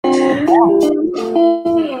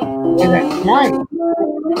And that's nice. Now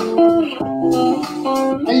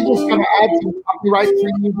you just gotta add some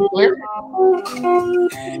copyright-free music lyrics.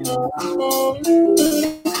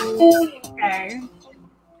 Okay.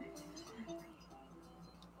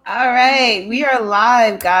 All right, we are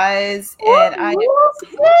live, guys, and I am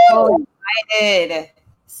so excited.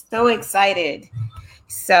 So excited.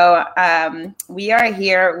 So we are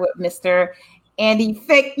here with Mr. Andy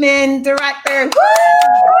Fickman, director.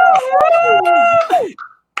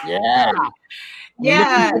 Yeah.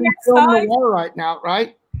 Yeah. Film noir right now,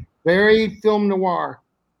 right? Very film noir.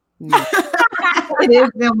 It is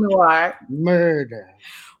film noir. Murder.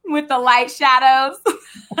 With the light shadows.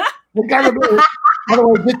 It gotta be. By the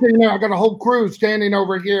way, just so you know, I got a whole crew standing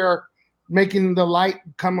over here making the light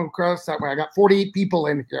come across that way. I got 48 people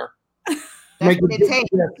in here. That's what it takes.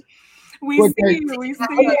 We see you. We see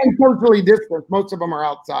you. I'm socially distanced. Most of them are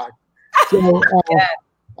outside. So,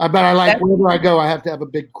 but I like wherever I go, I have to have a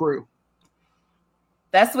big crew.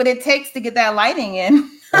 That's what it takes to get that lighting in.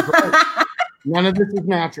 Right. None of this is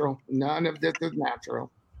natural. None of this is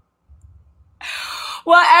natural.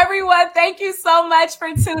 Well, everyone, thank you so much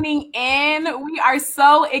for tuning in. We are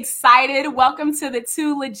so excited. Welcome to the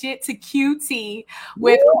Too Legit to QT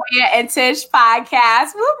with Koya and Tish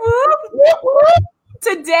podcast. Whoop, whoop. Whoop, whoop.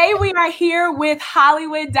 Today, we are here with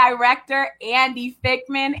Hollywood director Andy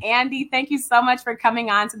Fickman. Andy, thank you so much for coming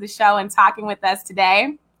on to the show and talking with us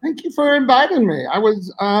today. Thank you for inviting me. I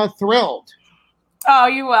was thrilled. Oh,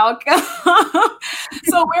 you're welcome.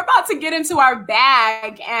 So we're about to get into our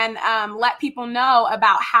bag and let people know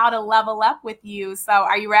about how to level up with you. So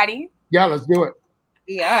are you ready? Yeah, let's do it.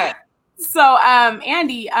 Yeah. So,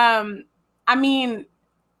 Andy, I mean,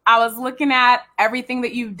 I was looking at everything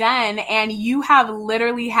that you've done, and you have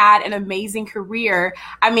literally had an amazing career.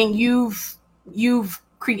 I mean, you've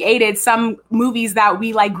created some movies that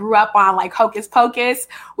we like grew up on, like Hocus Pocus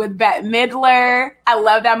with Bette Midler. I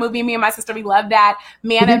love that movie. Me and my sister, we love that.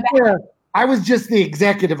 I was just the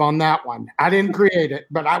executive on that one. I didn't create it,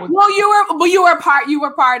 but I was. Well, you were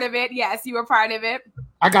part of it. Yes, you were part of it.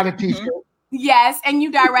 I got a T-shirt. Yes, and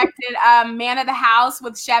you directed Man of the House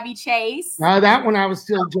with Chevy Chase. That one I was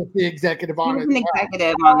still just the executive on it.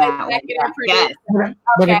 Executive on that one. Yes.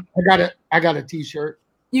 But okay. I got a T-shirt.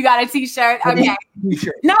 You got a T-shirt? Okay.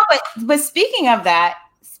 T-shirt. No, but speaking of that,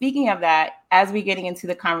 as we're getting into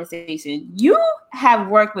the conversation, you have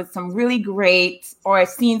worked with some really great, or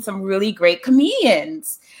seen some really great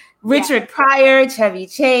comedians. Richard Pryor, Chevy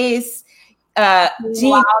Chase,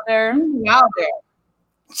 Gene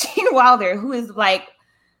Wilder, who is like,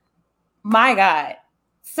 my God.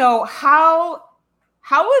 So how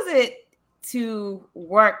was it to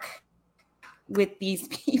work with these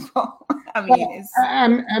people?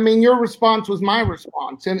 I mean, your response was my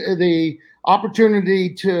response, and the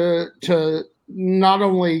opportunity to not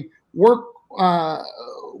only work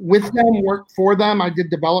with them, work for them. I did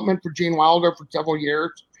development for Gene Wilder for several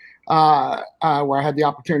years, where I had the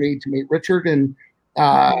opportunity to meet Richard, and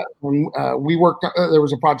when we worked. There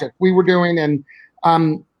was a project we were doing, and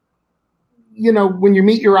when you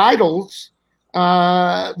meet your idols,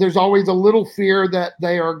 there's always a little fear that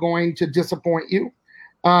they are going to disappoint you.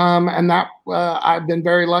 And that I've been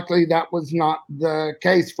very lucky that was not the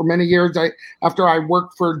case. For many years, after I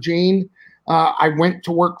worked for Gene, I went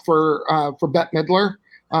to work for Bette Midler,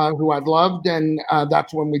 who I'd loved, and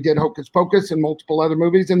that's when we did Hocus Pocus and multiple other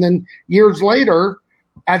movies. And then years later,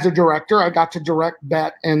 as a director, I got to direct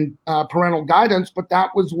Bette and Parental Guidance, but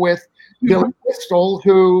that was with Billy Crystal,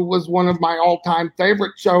 who was one of my all-time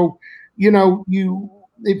favorites. So,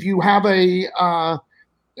 if you have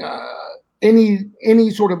any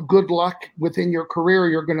sort of good luck within your career,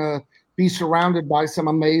 you're going to be surrounded by some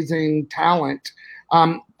amazing talent.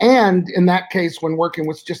 And in that case, when working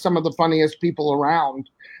with just some of the funniest people around,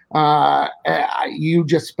 you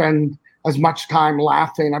just spend as much time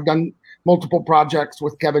laughing. I've done multiple projects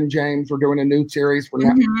with Kevin James. We're doing a new series for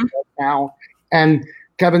Netflix now. And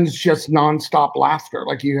Kevin's just nonstop laughter.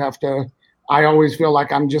 Like I always feel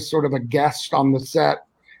like I'm just sort of a guest on the set,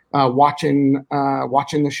 watching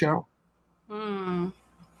the show.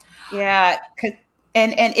 Yeah,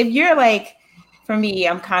 and if you're like, for me,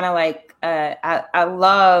 I'm kind of like, I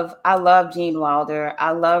love Gene Wilder.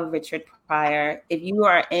 I love Richard Pryor. If you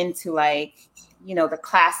are into the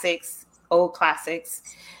classics, old classics,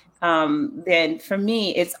 then for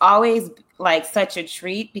me, it's always like such a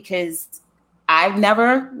treat because I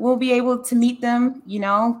never will be able to meet them,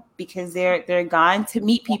 because they're gone. To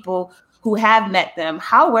meet people who have met them,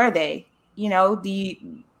 how were they?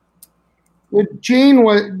 Gene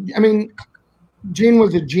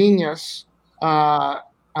was a genius.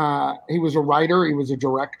 He was a writer. He was a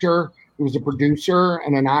director. He was a producer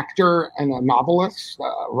and an actor and a novelist,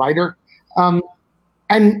 writer.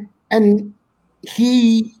 And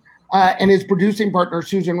he and his producing partner,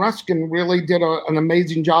 Susan Ruskin, really did an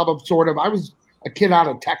amazing job of I was a kid out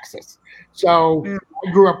of Texas. So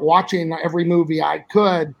I grew up watching every movie I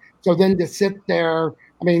could. So then to sit there,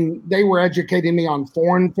 I mean, they were educating me on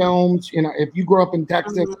foreign films. You know, if you grew up in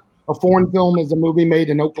Texas, a foreign film is a movie made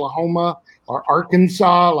in Oklahoma or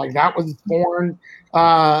Arkansas, like that was foreign.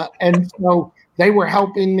 And so they were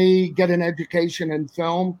helping me get an education in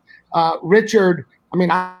film. Richard, I mean,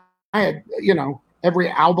 I had, you know, every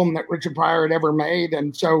album that Richard Pryor had ever made.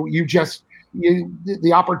 And so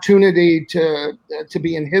the opportunity to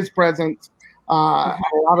be in his presence, a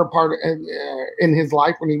lot of part in his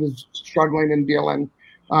life when he was struggling and dealing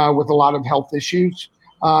with a lot of health issues.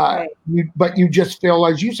 But you just feel,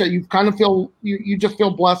 as you say, you kind of feel, you just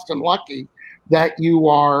feel blessed and lucky that you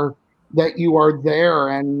are there.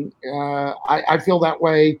 And I feel that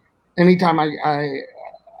way anytime I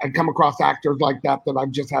come across actors like that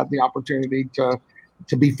I've just had the opportunity to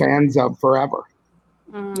be fans of forever.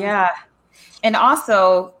 Yeah. And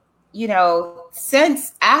also, you know,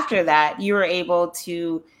 since after that, you were able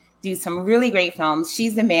to do some really great films.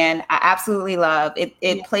 She's the Man, I absolutely love.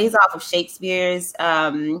 It plays off of Shakespeare's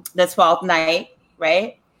The Twelfth Night,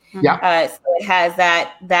 right? Yeah. So it has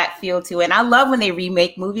that feel to it. And I love when they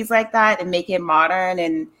remake movies like that and make it modern.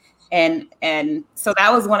 And so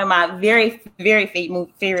that was one of my very, very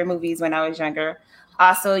favorite movies when I was younger.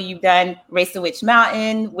 Also, you've done Race to Witch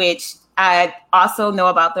Mountain, which I also know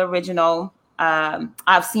about the original.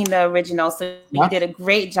 I've seen the original, so you did a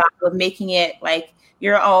great job of making it like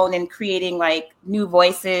your own and creating like new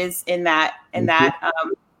voices in that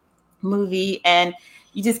movie. And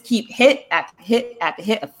you just keep hit after hit after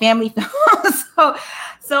hit of family films.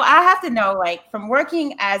 So I have to know, like, from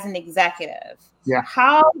working as an executive,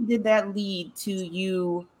 how did that lead to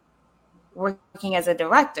you working as a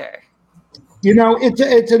director? You know,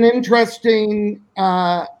 it's an interesting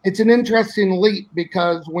leap,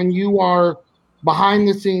 because when you are behind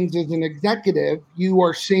the scenes as an executive, you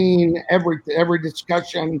are seeing every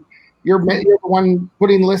discussion. You're the one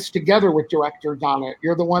putting lists together with directors on it.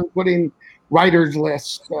 You're the one putting writers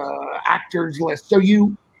lists, actors lists. So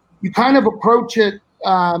you kind of approach it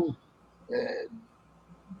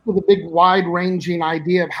with a big, wide-ranging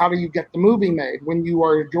idea of how do you get the movie made. When you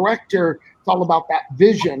are a director, it's all about that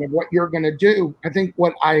vision of what you're going to do. I think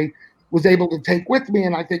what I was able to take with me,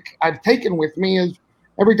 and I think I've taken with me, is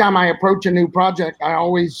every time I approach a new project, I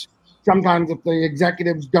always, sometimes if the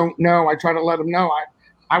executives don't know, I try to let them know.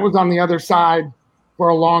 I was on the other side for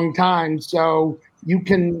a long time, so you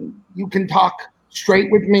can talk straight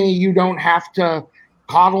with me. You don't have to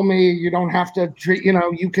coddle me. You don't have to treat,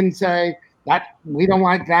 you can say that we don't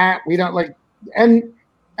like that. We don't like, and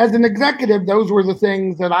as an executive, those were the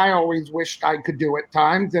things that I always wished I could do at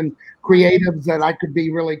times, and creatives that I could be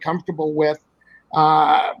really comfortable with.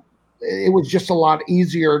 It was just a lot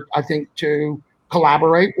easier, I think, to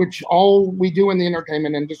collaborate, which all we do in the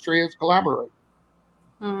entertainment industry is collaborate.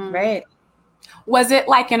 Right. Was it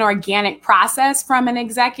like an organic process from an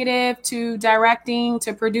executive to directing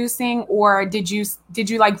to producing, or did you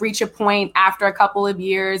like reach a point after a couple of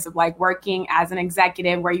years of like working as an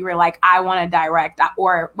executive where you were like, I want to direct,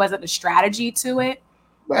 or was it a strategy to it?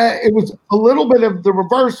 It was a little bit of the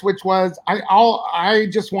reverse, which was I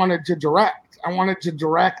just wanted to direct. I wanted to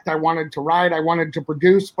direct. I wanted to write. I wanted to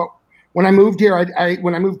produce. But when I moved here,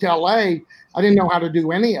 when I moved to LA, I didn't know how to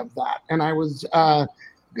do any of that. And I was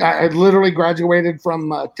I literally graduated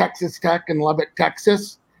from Texas Tech in Lubbock,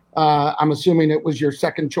 Texas. I'm assuming it was your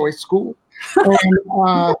second choice school.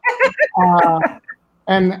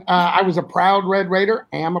 And I was a proud Red Raider.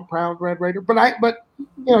 Am a proud Red Raider. But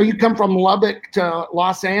you come from Lubbock to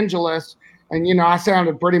Los Angeles, and I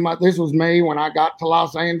sounded pretty much. This was me when I got to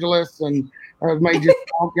Los Angeles, and I was me just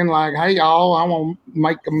talking like, "Hey y'all, I want to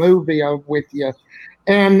make a movie with you,"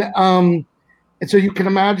 and so you can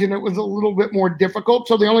imagine it was a little bit more difficult.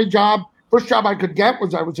 So the first job I could get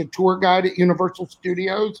was I was a tour guide at Universal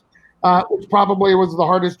Studios, which probably was the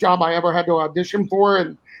hardest job I ever had to audition for,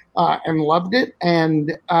 and loved it.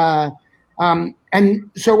 And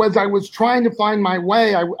so as I was trying to find my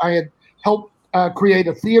way, I had helped create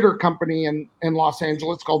a theater company in Los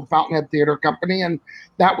Angeles called Fountainhead Theater Company, and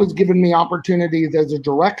that was giving me opportunities as a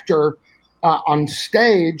director on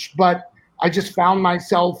stage. But I just found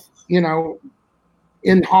myself,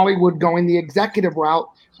 in Hollywood going the executive route,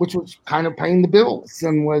 which was kind of paying the bills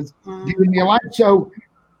and was giving me a life. So,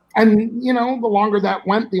 and the longer that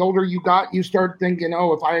went, the older you got, you start thinking,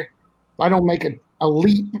 if I don't make a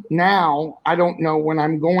leap now, I don't know when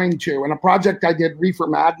I'm going to. And a project I did, Reefer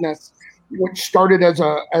Madness, which started as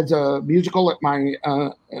a musical at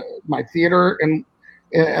my theater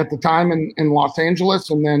at the time in Los Angeles,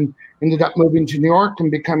 and then ended up moving to New York and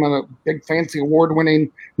becoming a big fancy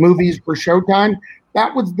award-winning movies for Showtime.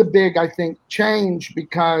 That was the big, I think, change,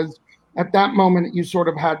 because at that moment you sort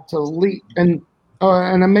of had to leap. And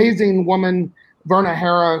an amazing woman, Verna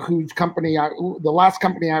Hara, whose company, the last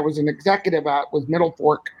company I was an executive at was Middle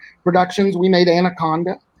Fork Productions. We made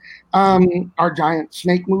Anaconda, our giant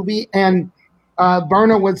snake movie. And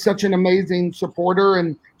Verna was such an amazing supporter.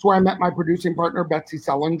 And it's where I met my producing partner, Betsy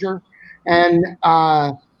Sellinger. And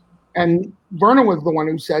Verna was the one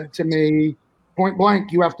who said to me, point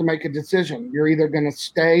blank, you have to make a decision. You're either going to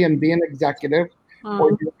stay and be an executive, or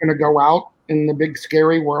you're going to go out in the big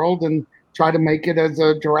scary world and try to make it as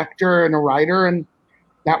a director and a writer. And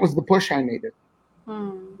that was the push I needed.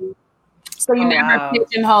 So you never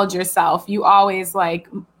pigeonholed yourself. You always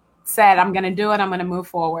said, I'm going to do it. I'm going to move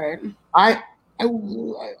forward.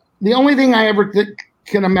 The only thing I ever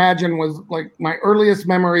can imagine was my earliest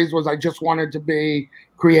memories was I just wanted to be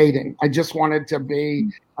creating. I just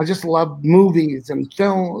loved movies and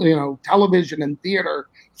film, television and theater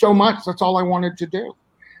so much. That's all I wanted to do.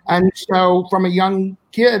 And so from a young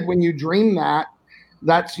kid, when you dream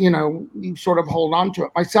that's, you sort of hold on to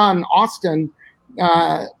it. My son, Austin,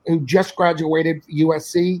 who just graduated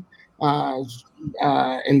USC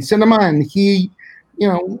in cinema, and he,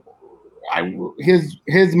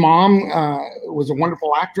 his mom was a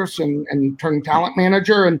wonderful actress and turned talent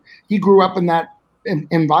manager, and he grew up in that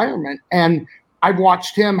environment. And I've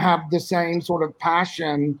watched him have the same sort of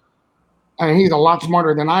passion. And he's a lot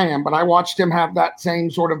smarter than I am, but I watched him have that same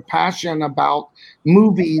sort of passion about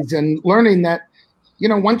movies and learning that, it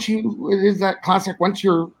is that classic,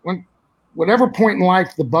 whatever point in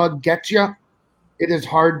life the bug gets you, it is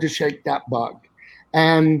hard to shake that bug.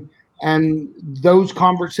 And those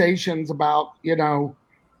conversations about,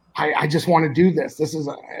 I just want to do this.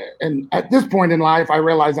 And at this point in life, I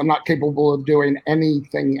realize I'm not capable of doing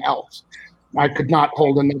anything else. I could not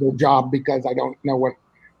hold another job because I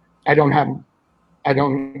don't have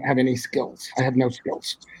any skills. I have no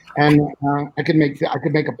skills. And I could make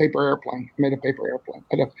a paper airplane. I made a paper airplane.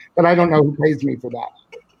 But I don't know who pays me for that.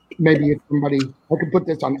 Maybe it's somebody. I could put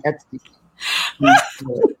this on Etsy.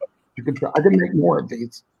 I could make more of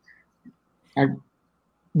these.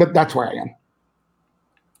 But that's where I am.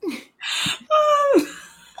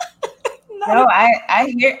 No,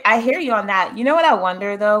 I hear you on that. You know what I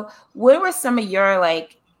wonder though? What were some of your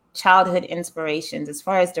childhood inspirations as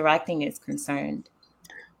far as directing is concerned?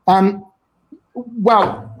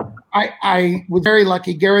 Well, I was very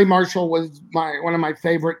lucky. Gary Marshall was one of my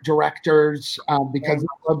favorite directors because I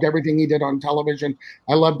loved everything he did on television.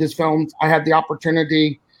 I loved his films. I had the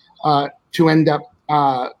opportunity to end up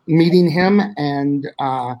meeting him, and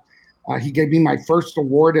he gave me my first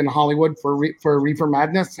award in Hollywood for Reefer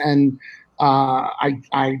Madness, and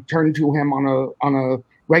I turned to him on a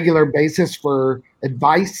regular basis for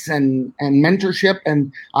advice and mentorship.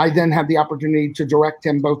 And I then had the opportunity to direct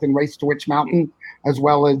him both in Race to Witch Mountain as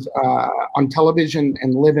well as on television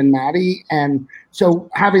and Liv and Maddie. And so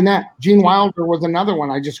having that, Gene Wilder was another one.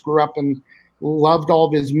 I just grew up and loved all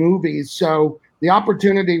of his movies. So the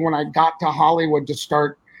opportunity when I got to Hollywood to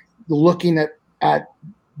start looking at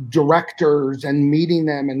directors and meeting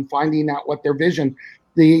them and finding out what their vision.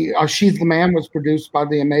 She's the Man was produced by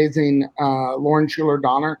the amazing Lauren Schuler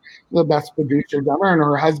Donner, the best producer ever, and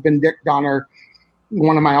her husband Dick Donner,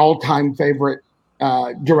 one of my all-time favorite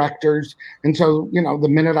directors. And so, the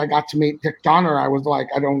minute I got to meet Dick Donner, I was like,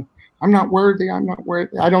 I'm not worthy.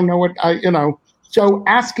 I don't know what So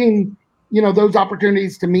asking, those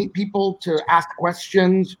opportunities to meet people, to ask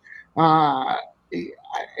questions,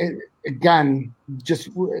 again, just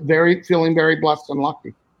feeling very blessed and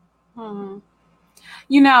lucky. Mm-hmm.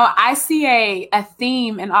 I see a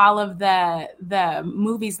theme in all of the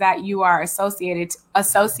movies that you are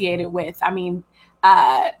associated with. I mean,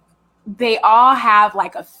 they all have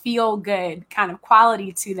a feel good kind of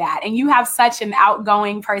quality to that. And you have such an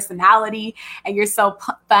outgoing personality, and you're so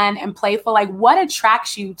fun and playful. What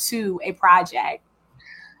attracts you to a project?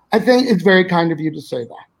 I think it's very kind of you to say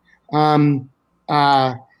that.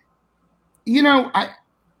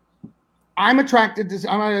 I'm attracted to,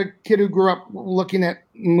 I'm a kid who grew up looking at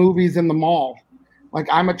movies in the mall.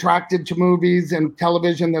 I'm attracted to movies and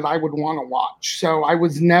television that I would want to watch. So I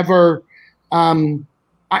was never, and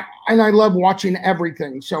I love watching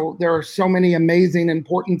everything. So there are so many amazing,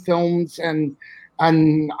 important films, and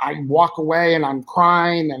I walk away and I'm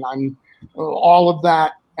crying and I'm all of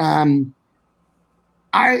that.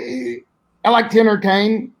 I like to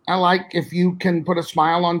entertain. I like if you can put a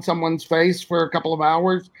smile on someone's face for a couple of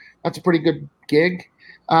hours. That's a pretty good gig.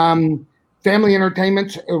 Family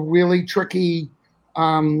entertainment's a really tricky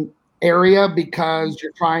area because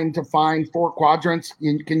you're trying to find 4 quadrants.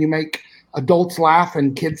 Can you make adults laugh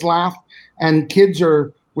and kids laugh? And kids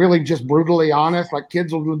are really just brutally honest. Like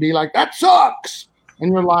kids will be like, "That sucks,"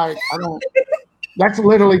 and you're like, "I don't." That's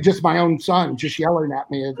literally just my own son just yelling at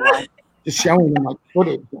me, like, just showing him like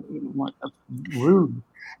footage. I'm like, that's rude.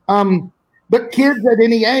 But kids at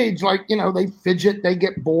any age, like, they fidget, they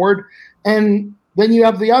get bored, and then you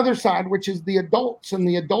have the other side, which is the adults, and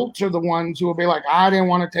the adults are the ones who will be like, "I didn't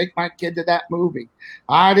want to take my kid to that movie.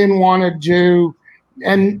 I didn't want to do,"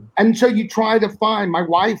 and so you try to find. My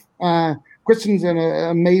wife, Kristen's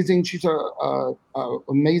amazing. She's a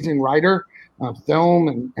amazing writer of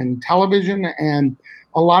film and television, and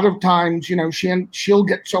a lot of times, she'll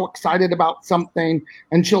get so excited about something,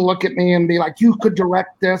 and she'll look at me and be like, "You could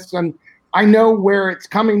direct this," and I know where it's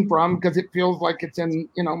coming from because it feels like it's in,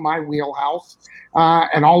 my wheelhouse.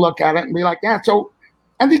 And I'll look at it and be like, yeah. So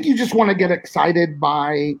I think you just want to get excited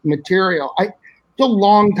by material. It's a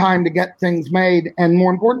long time to get things made. And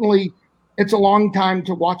more importantly, it's a long time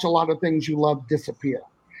to watch a lot of things you love disappear.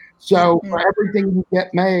 So for everything you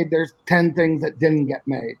get made, there's 10 things that didn't get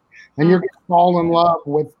made. And you're going to fall in love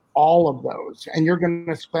with all of those. And you're going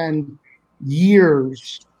to spend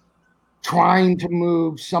years trying to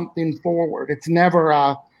move something forward. It's never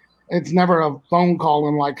a phone call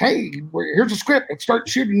and like, "Hey, here's a script. Let's start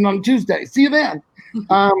shooting on Tuesday. See you then."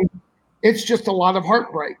 It's just a lot of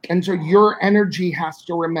heartbreak. And so your energy has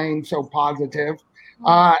to remain so positive.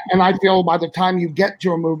 And I feel by the time you get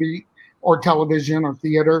to a movie or television or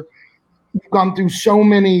theater, you've gone through so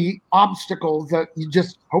many obstacles that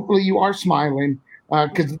hopefully you are smiling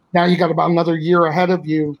because now you got about another year ahead of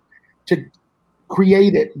you to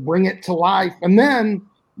create it, bring it to life, and then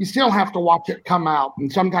you still have to watch it come out.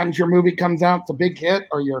 And sometimes your movie comes out, it's a big hit,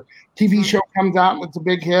 or your TV show comes out and it's a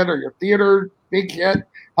big hit, or your theater big hit.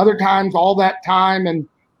 Other times, all that time, and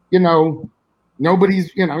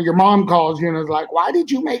nobody's, your mom calls you and is like, "Why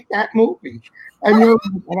did you make that movie?" And you're like,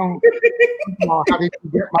 "I don't know, how did you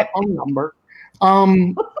get my phone number?"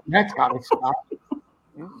 That's gotta stop.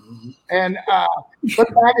 And but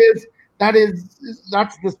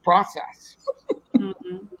that's this process.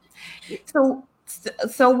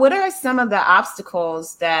 So what are some of the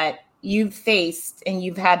obstacles that you've faced and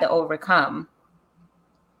you've had to overcome?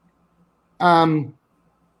 I'm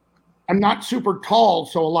not super tall,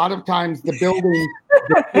 so a lot of times the building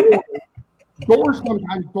doors,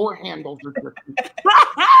 sometimes door handles are tricky.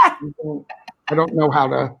 I don't know how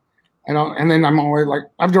to. And then I'm always like,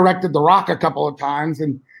 I've directed The Rock a couple of times,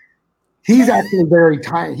 and he's actually very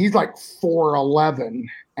tiny. He's like 4'11",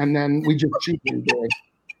 and then we just shoot him big.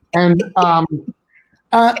 And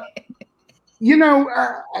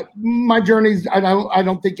my journey's I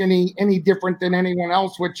don't think any different than anyone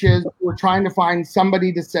else, which is we're trying to find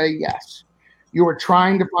somebody to say yes. You are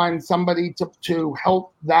trying to find somebody to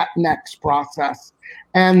help that next process.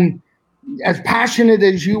 And as passionate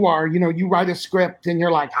as you are, you write a script and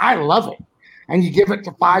you're like, "I love it," and you give it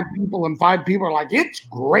to 5 people, and 5 people are like, "It's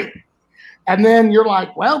great." And then you're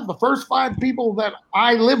like, "Well, the first 5 people that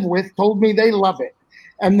I live with told me they love it."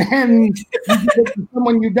 And then you give it to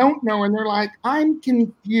someone you don't know, and they're like, "I'm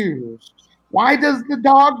confused. Why does the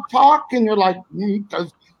dog talk?" And you're like,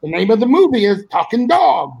 "Because the name of the movie is Talking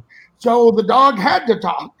Dog. So the dog had to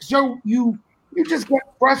talk." So you just get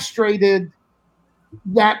frustrated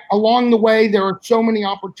that along the way, there are so many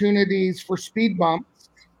opportunities for speed bumps.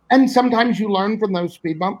 And sometimes you learn from those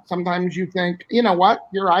speed bumps. Sometimes you think, "You know what?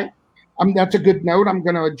 You're right. That's a good note. I'm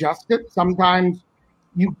going to adjust it." Sometimes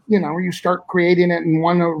you start creating it in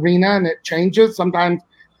one arena and it changes. Sometimes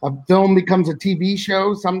a film becomes a TV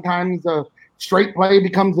show. Sometimes a straight play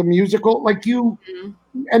becomes a musical.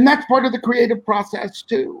 And that's part of the creative process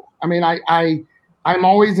too. I mean, I'm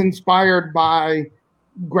always inspired by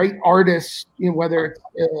great artists, whether it's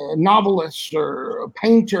a novelist or a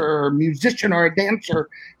painter or a musician or a dancer,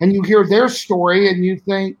 and you hear their story and you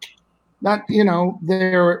think that,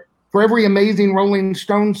 they're, for every amazing Rolling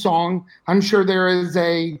Stone song, I'm sure there is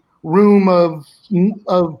a room of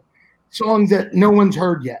songs that no one's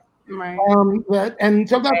heard yet. Right. I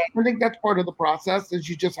think that's part of the process. Is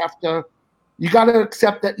you just have to, you got to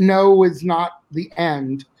accept that no is not the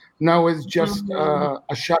end. No is just a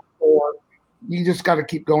shut door. You just got to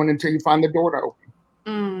keep going until you find the door to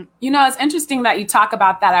open. It's interesting that you talk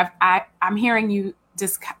about that. I'm hearing you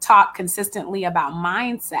just talk consistently about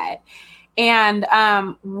mindset. And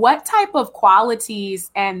what type of qualities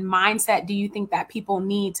and mindset do you think that people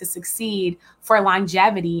need to succeed for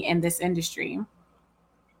longevity in this industry?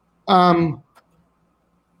 I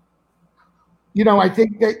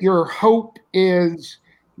think that your hope is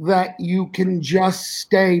that you can just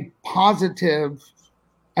stay positive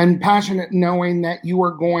and passionate, knowing that you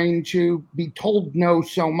are going to be told no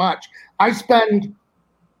so much. I spend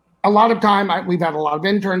a lot of time, we've had a lot of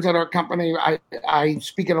interns at our company. I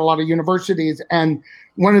speak at a lot of universities. And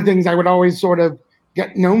one of the things I would always sort of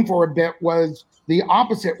get known for a bit was the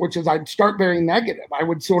opposite, which is I'd start very negative. I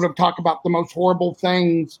would sort of talk about the most horrible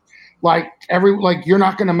things, like you're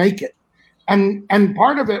not going to make it. And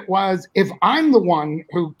part of it was, if I'm the one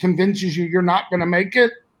who convinces you you're not going to make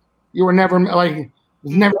it, you were never it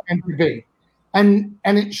was never meant to be. And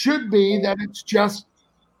it should be that it's just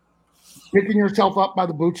picking yourself up by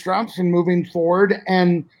the bootstraps and moving forward.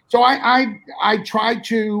 And so I try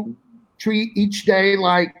to treat each day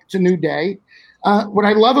like it's a new day. What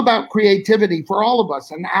I love about creativity for all of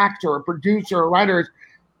us, an actor, a producer, a writer,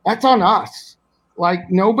 that's on us. Like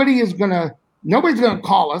nobody's gonna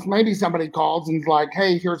call us. Maybe somebody calls and is like,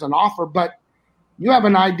 hey, here's an offer, but you have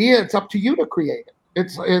an idea. It's up to you to create it.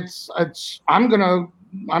 It's I'm gonna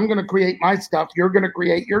create my stuff. You're gonna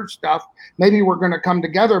create your stuff. Maybe we're gonna come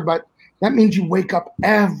together, but that means you wake up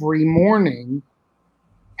every morning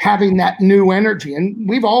having that new energy. And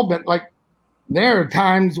we've all been like, there are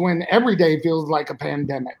times when every day feels like a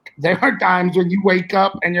pandemic. There are times when you wake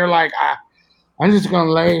up and you're like, I'm just going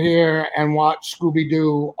to lay here and watch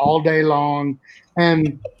Scooby-Doo all day long.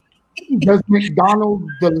 And does McDonald's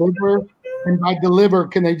deliver? And by deliver,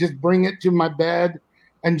 can they just bring it to my bed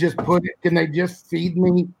and just put it? Can they just feed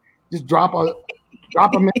me? Just drop a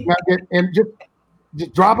McNugget and just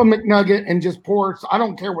drop a McNugget and just pour. I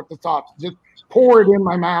don't care what the sauce. Just pour it in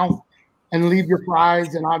my mouth and leave your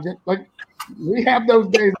fries. And I'll just we have those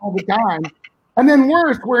days all the time. And then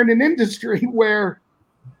worse, we're in an industry where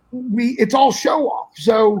it's all show off.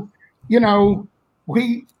 So, your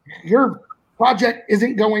project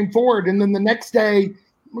isn't going forward. And then the next day,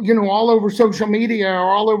 all over social media or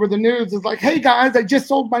all over the news is like, hey guys, I just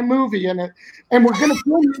sold my movie and we're going to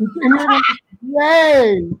film it. And you're like,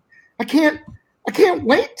 yay. I can't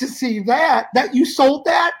wait to see that you sold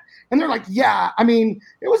that. And they're like, yeah, it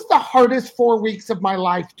was the hardest 4 weeks of my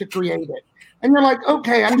life to create it. And you're like,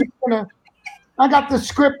 okay, I got the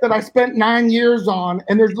script that I spent 9 years on,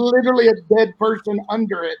 and there's literally a dead person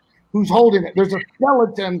under it who's holding it. There's a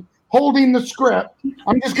skeleton holding the script.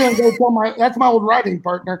 I'm just going to go tell that's my old writing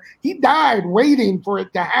partner. He died waiting for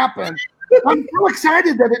it to happen. I'm so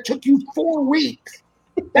excited that it took you 4 weeks.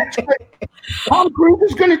 That's great. Tom Cruise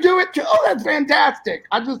is going to do it too. Oh, that's fantastic.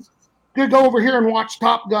 I just going to go over here and watch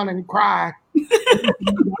Top Gun and cry.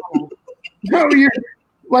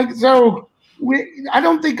 I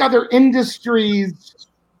don't think other industries,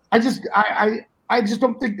 I just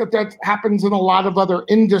don't think that happens in a lot of other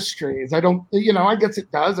industries. I guess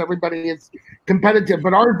it does. Everybody is competitive,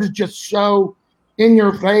 but ours is just so in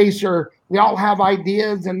your face, or we all have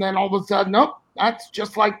ideas. And then all of a sudden, nope, that's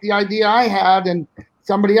just like the idea I had. And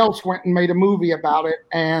somebody else went and made a movie about it.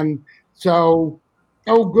 And so,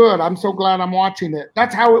 oh, good. I'm so glad I'm watching it.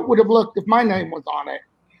 That's how it would have looked if my name was on it.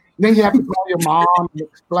 And then you have to call your mom and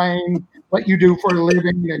explain what you do for a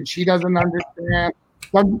living, and she doesn't understand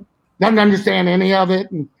understand any of it,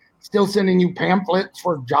 and still sending you pamphlets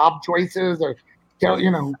for job choices, or you're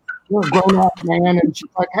a grown-up man, and she's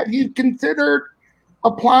like, have you considered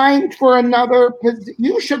applying for another position?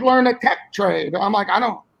 You should learn a tech trade. I'm like, I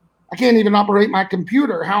can't even operate my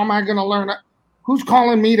computer. How am I going to learn it? Who's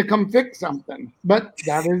calling me to come fix something? But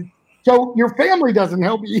that is, so your family doesn't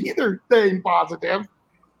help you either, staying positive.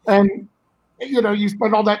 And, you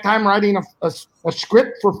spend all that time writing a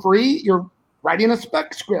script for free. You're writing a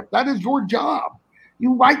spec script. That is your job.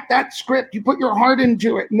 You write that script. You put your heart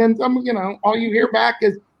into it. And then, all you hear back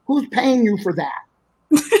is, who's paying you for that?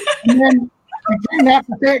 And then you didn't have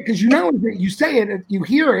to say it because you say it, you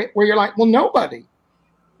hear it where you're like, well, nobody.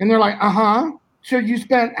 And they're like, so you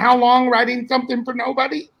spent how long writing something for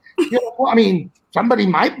nobody? Well, somebody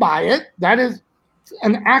might buy it. That is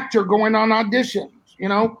an actor going on auditions.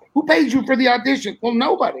 Who pays you for the audition? Well,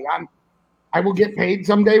 nobody. I will get paid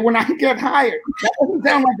someday when I get hired. That doesn't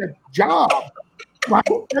sound like a job, right?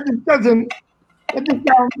 That just sounds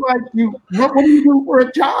like what do you do for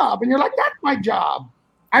a job? And you're like, that's my job.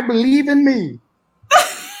 I believe in me.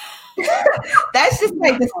 That's just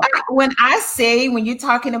like when you're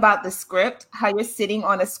talking about the script, how you're sitting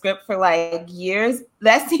on a script for like years,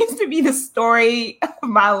 that seems to be the story of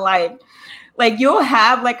my life. Like you'll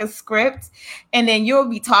have like a script and then you'll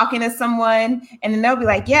be talking to someone and then they'll be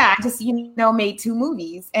like, yeah, I just, made 2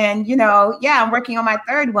 movies. And, yeah, I'm working on my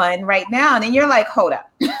 3rd one right now. And then you're like, hold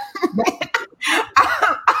up.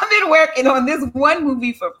 I've been working on this one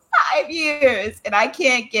movie for 5 years and I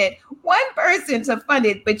can't get one person to fund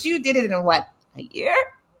it, but you did it in what, a year?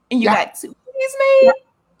 And you got 2 movies made?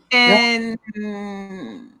 And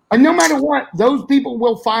no matter what, those people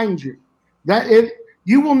will find you.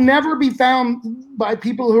 You will never be found by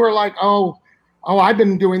people who are like, oh, I've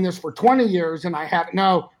been doing this for 20 years and I haven't.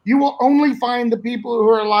 No, you will only find the people who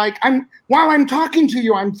are like, while I'm talking to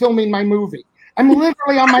you, I'm filming my movie. I'm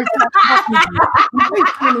literally on my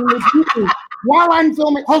phone while I'm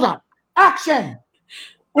filming. Hold on, action.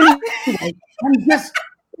 Anyway, it's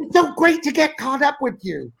so great to get caught up with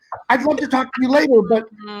you. I'd love to talk to you later, but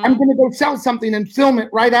I'm going to go sell something and film it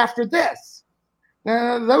right after this.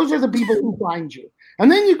 Those are the people who find you. And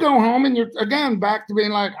then you go home and you're, again, back to being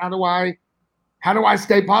like, how do I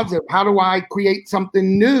stay positive? How do I create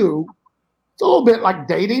something new? It's a little bit like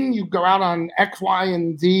dating. You go out on X, Y,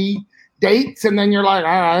 and Z dates, and then you're like,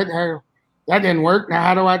 all right, that didn't work. Now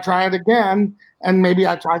how do I try it again? And maybe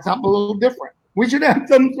I try something a little different. We should have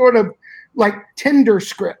some sort of like Tinder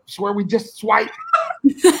scripts where we just swipe.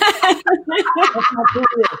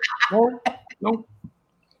 No.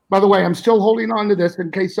 By the way, I'm still holding on to this in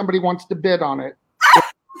case somebody wants to bid on it.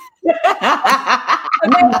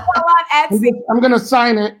 I'm going to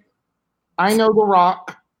sign it. I know The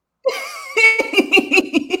Rock.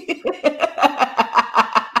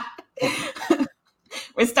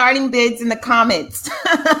 We're starting bids in the comments.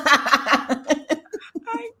 I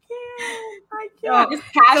can't. It's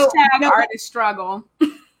hashtag artist struggle.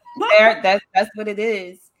 That's what it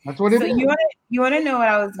is. That's what it is. You want to know what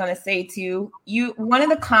I was going to say too? One of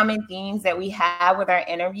the common themes that we have with our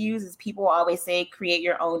interviews is people always say, create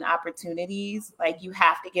your own opportunities. Like you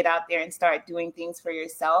have to get out there and start doing things for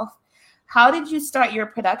yourself. How did you start your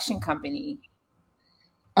production company?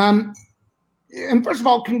 And first of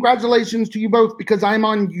all, congratulations to you both because I'm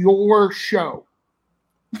on your show.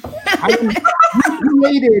 You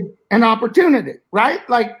created an opportunity, right?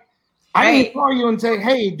 Like I didn't call you and say,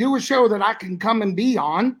 hey, do a show that I can come and be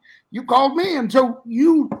on. You called me. And so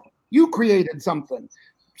you created something.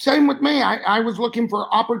 Same with me. I was looking for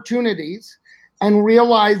opportunities and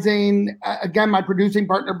realizing, again, my producing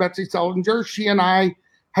partner, Betsy Sellinger, she and I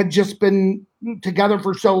had just been together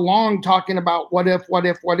for so long talking about what if,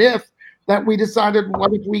 that we decided,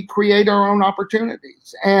 what if we create our own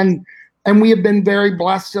opportunities? And we have been very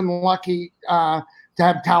blessed and lucky to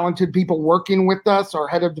have talented people working with us. Our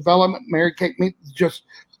head of development, Mary Kate Mead, is just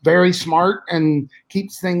very smart and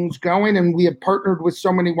keeps things going. And we have partnered with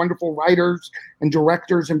so many wonderful writers and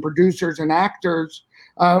directors and producers and actors.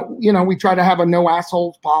 We try to have a no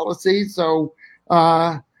assholes policy. So,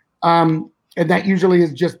 and that usually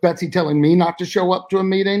is just Betsy telling me not to show up to a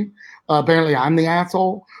meeting. Apparently I'm the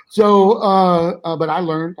asshole. So, but I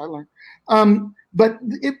learned. But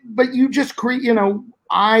you just create,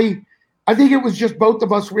 I think it was just both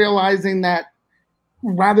of us realizing that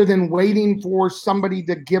rather than waiting for somebody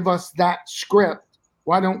to give us that script,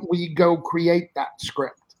 why don't we go create that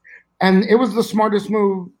script? And it was the smartest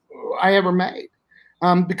move I ever made.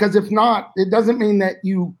 Because if not, it doesn't mean that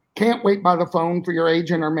you can't wait by the phone for your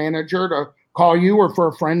agent or manager to call you or for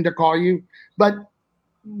a friend to call you. But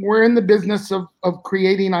we're in the business of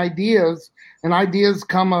creating ideas, and ideas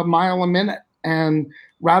come a mile a minute. And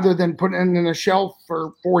rather than putting it in a shelf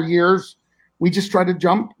for 4 years, we just try to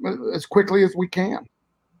jump as quickly as we can.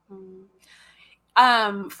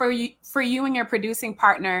 For you and your producing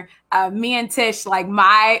partner, me and Tish, like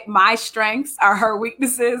my strengths are her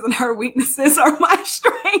weaknesses and her weaknesses are my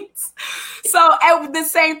strengths. So at the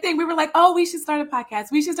same thing, we were like, oh, we should start a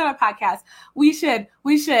podcast. We should.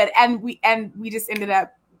 And we just ended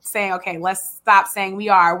up saying, okay, let's stop saying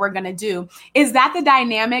we're going to do. Is that the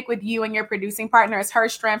dynamic with you and your producing partner? Is her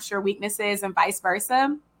strengths your weaknesses and vice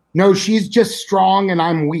versa? No, she's just strong and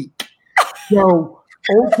I'm weak. So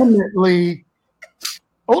ultimately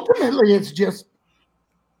it's just,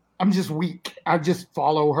 I'm just weak. I just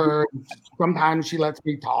follow her. Sometimes she lets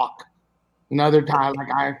me talk. Another time,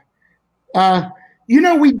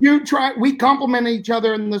 we complement each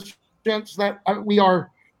other in the sense that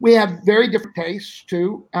we have very different tastes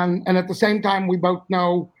too. And at the same time, we both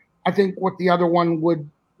know, I think, what the other one would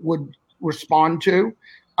respond to.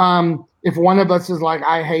 If one of us is like,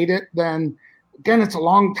 I hate it, then again, it's a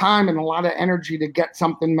long time and a lot of energy to get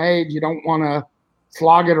something made. You don't want to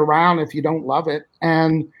slog it around if you don't love it.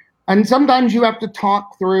 And sometimes you have to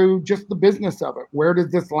talk through just the business of it. Where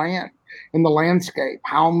does this land in the landscape?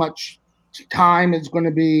 How much time is going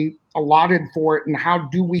to be allotted for it and how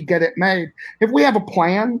do we get it made. If we have a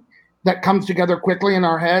plan that comes together quickly in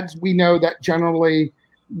our heads, we know that generally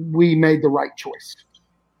we made the right choice.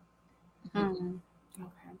 Mm-hmm.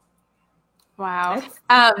 Okay. Wow.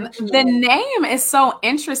 The name is so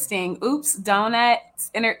interesting. Oops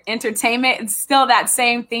Donuts Entertainment. It's still that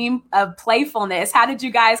same theme of playfulness. How did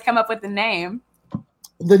you guys come up with the name?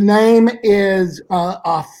 The name is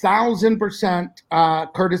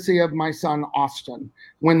 1,000% courtesy of my son, Austin.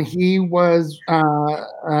 When he was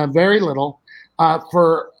very little,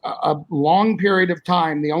 for a long period of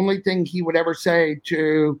time, the only thing he would ever say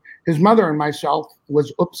to his mother and myself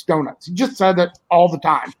was "Oops, donuts." He just said that all the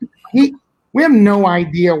time. We have no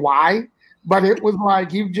idea why, but it was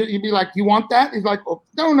like you'd be like, "You want that?" He's like, "Oops,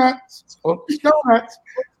 donuts, oops, donuts."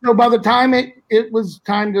 So by the time it was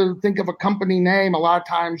time to think of a company name, a lot of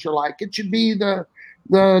times you're like, it should be the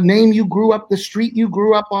name you grew up, the street you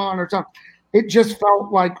grew up on, or something. It just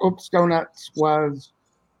felt like Oops Donuts was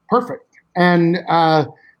perfect. And I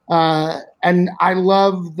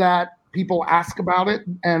love that people ask about it,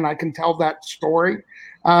 and I can tell that story.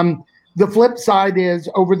 The flip side is,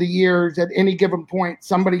 over the years, at any given point,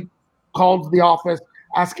 somebody calls the office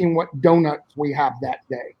asking what donuts we have that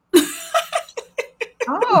day.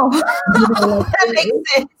 Oh, that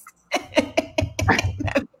makes sense.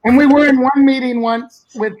 And we were in one meeting once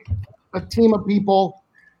with a team of people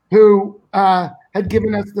who had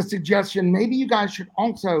given us the suggestion, maybe you guys should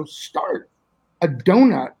also start a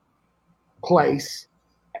donut place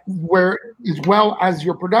where, as well as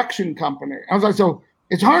your production company. I was like, so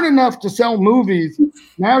it's hard enough to sell movies.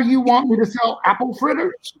 Now you want me to sell apple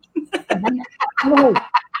fritters?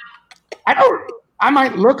 I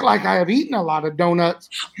might look like I have eaten a lot of donuts,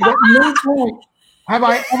 but at no point have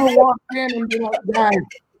I ever walked in and been like, guys,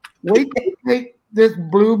 wait till you take this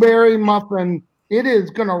blueberry muffin. It is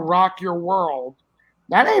going to rock your world.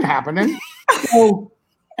 That ain't happening. So,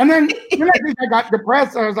 and then I think I got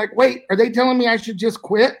depressed. I was like, wait, are they telling me I should just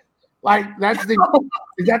quit? Like, is that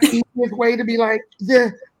the easiest way to be like,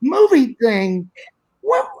 the movie thing?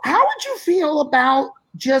 How would you feel about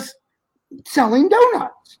just selling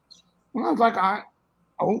donuts? Well, I was like,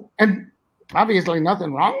 and obviously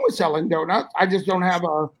nothing wrong with selling donuts. I just don't have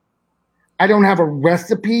a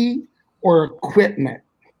recipe or equipment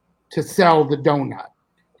to sell the donut.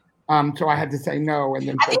 So I had to say no. And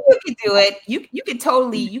then I think you could do it. You could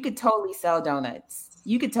totally sell donuts.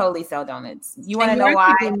 You could totally sell donuts. You want to know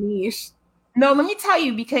why? Niche. No, let me tell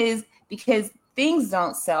you, because things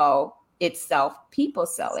don't sell itself. People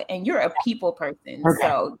sell it, and you're a people person. Okay.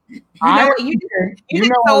 So I love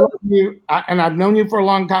you, and I've known you for a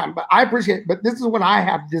long time, but I appreciate it. But this is what I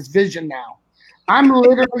have this vision now. I'm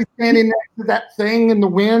literally standing next to that thing in the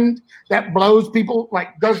wind that blows people,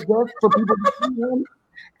 like does this for people to see him.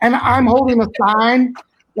 And I'm holding a sign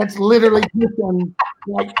that's literally written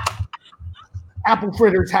like apple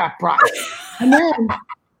fritters half price. And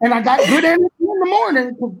I got good energy in the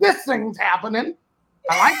morning because this thing's happening.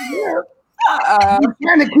 I like it. I'm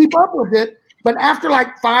trying to keep up with it. But after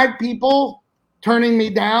like 5 people turning me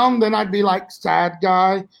down, then I'd be like sad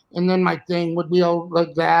guy. And then my thing would be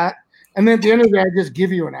like that. And then at the end of the day, I'd just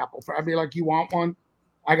give you an apple fritter. I'd be like, you want one?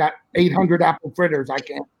 I got 800 apple fritters I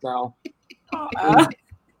can't sell.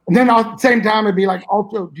 And then at the same time, it'd be like,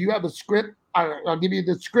 also, do you have a script? I'll give you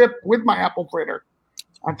the script with my apple fritter.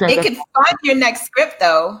 It could fund your next script,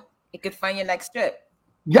 though. It could fund your next script.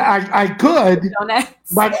 Yeah, I could.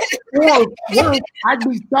 But I'd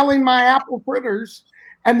be selling my apple fritters,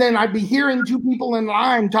 and then I'd be hearing 2 people in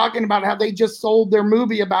line talking about how they just sold their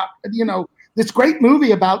movie about, this great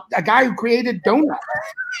movie about a guy who created donuts.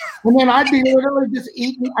 And then I'd be literally just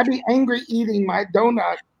I'd be angry eating my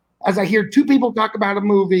donut as I hear 2 people talk about a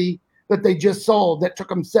movie that they just sold that took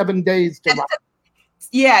them 7 days to write.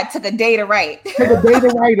 Yeah, it took a day to write. It took a day to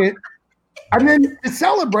write it. And then to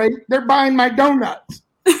celebrate, they're buying my donuts.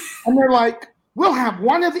 And they're like, we'll have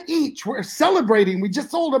one of each. We're celebrating. We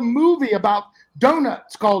just sold a movie about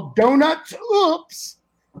donuts called Donuts Oops.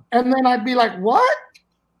 And then I'd be like, what?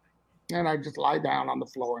 And I'd just lie down on the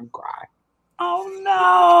floor and cry. Oh,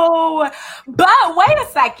 no. But wait a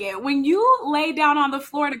second. When you lay down on the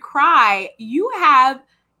floor to cry, you have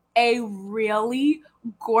a really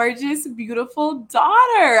gorgeous, beautiful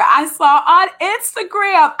daughter I saw on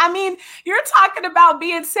Instagram. I mean, you're talking about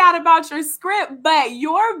being sad about your script, but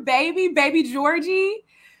your baby Georgie,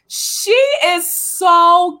 she is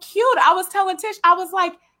so cute. I was telling Tish, I was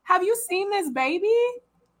like, have you seen this baby?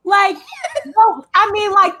 Like, I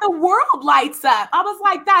mean, like the world lights up. I was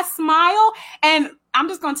like, that smile. And I'm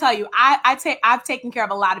just going to tell you, I've taken care of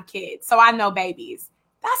a lot of kids, so I know babies.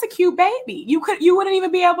 That's a cute baby. You wouldn't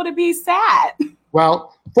even be able to be sad.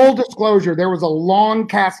 Well, full disclosure, there was a long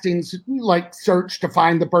casting search to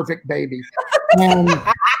find the perfect baby. And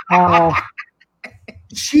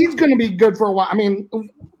she's going to be good for a while. I mean,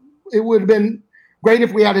 it would have been great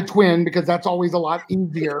if we had a twin because that's always a lot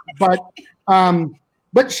easier.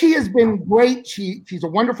 But she has been great. She's a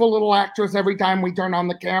wonderful little actress. Every time we turn on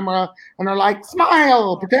the camera and they're like,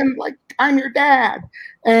 smile, pretend like I'm your dad.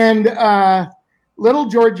 And little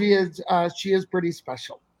Georgie she is pretty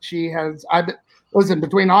special. Listen,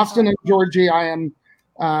 between Austin and Georgie, I am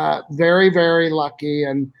very, very lucky.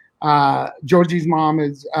 And Georgie's mom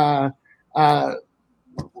is the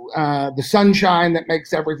sunshine that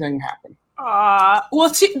makes everything happen.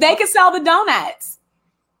 Well, they can sell the donuts.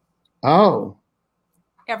 Oh.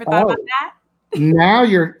 Ever thought about that? Now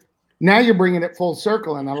you're bringing it full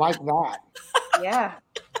circle, and I like that. Yeah.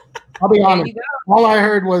 I'll be honest. All I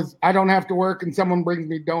heard was I don't have to work and someone brings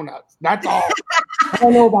me donuts. That's all. I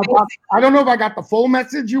don't know if I got the full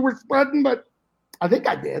message you were spreading, but I think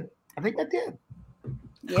I did.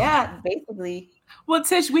 Yeah, basically. Well,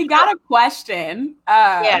 Tish, we got a question.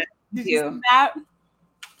 Did you see that?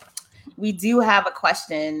 We do have a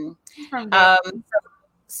question. From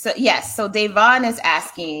So Davon is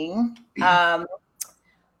asking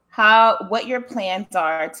what your plans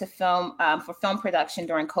are to film for film production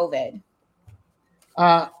during COVID.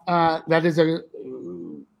 That is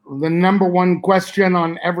the number one question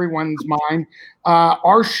on everyone's mind.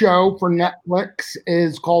 Our show for Netflix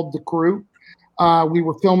is called The Crew. We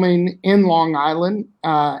were filming in Long Island,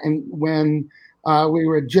 and when we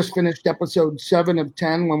were just finished episode 7 of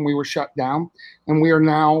 10 when we were shut down, and we are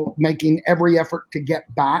now making every effort to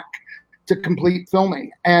get back to complete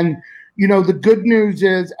filming. And the good news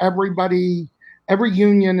is every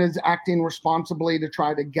union is acting responsibly to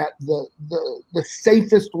try to get the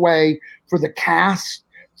safest way for the cast,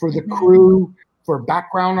 for the crew, for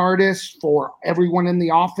background artists, for everyone in the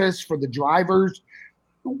office, for the drivers.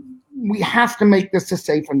 We have to make this a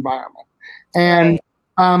safe environment. And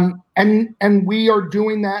and we are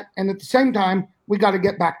doing that. And at the same time, we got to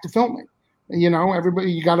get back to filming.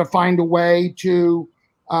 Everybody, you got to find a way to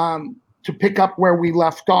pick up where we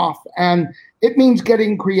left off. And it means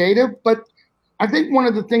getting creative. But I think one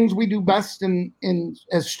of the things we do best in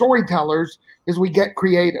as storytellers is we get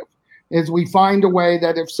creative, is we find a way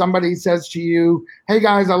that if somebody says to you, hey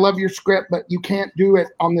guys, I love your script, but you can't do it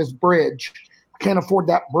on this bridge. I can't afford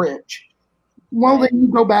that bridge. Well, then you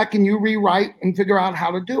go back and you rewrite and figure out how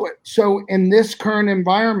to do it. So in this current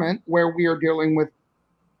environment where we are dealing with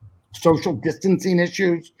social distancing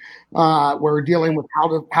issues, we're dealing with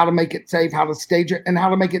how to make it safe, how to stage it, and how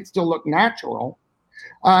to make it still look natural,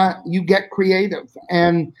 you get creative.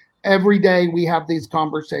 And every day we have these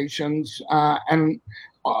conversations and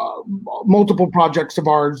multiple projects of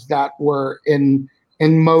ours that were in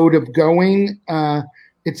mode of going.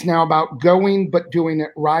 It's now about going, but doing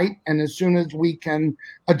it right. And as soon as we can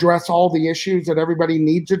address all the issues that everybody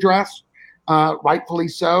needs addressed, rightfully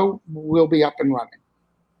so, we'll be up and running.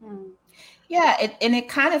 Yeah, it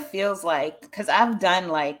kind of feels like, because I've done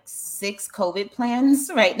like 6 COVID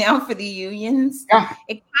plans right now for the unions. Yeah.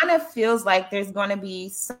 It kind of feels like there's going to be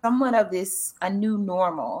somewhat of a new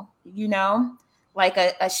normal, like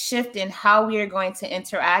a shift in how we are going to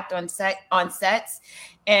interact on sets.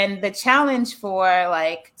 And the challenge for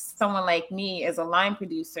like someone like me as a line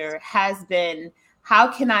producer has been,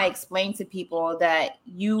 how can I explain to people that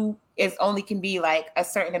only can be like a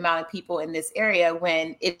certain amount of people in this area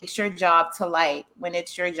when it's your job to light, when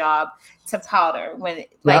it's your job to powder, when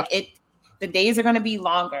the days are going to be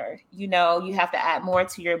longer, you have to add more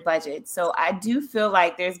to your budget. So I do feel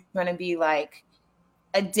like there's going to be like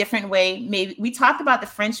a different way. Maybe we talked about the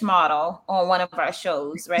French model on one of our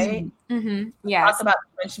shows, right? Mm-hmm. Yes. Talked about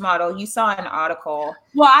the French model. You saw an article.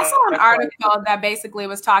 Well, I saw an article that basically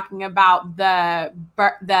was talking about the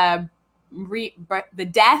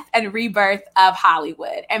death and rebirth of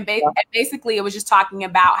Hollywood. And basically it was just talking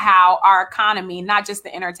about how our economy, not just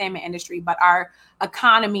the entertainment industry, but our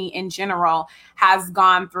economy in general has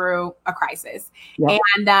gone through a crisis. Yeah.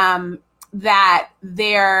 And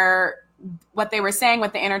what they were saying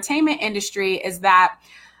with the entertainment industry is that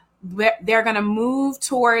they're going to move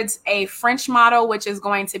towards a French model, which is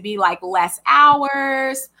going to be like less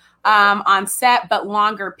hours on set, but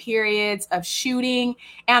longer periods of shooting,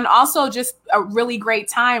 and also just a really great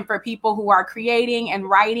time for people who are creating and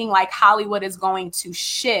writing. Like Hollywood is going to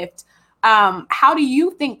shift. How do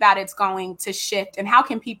you think that it's going to shift, and how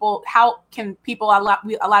can people, a lot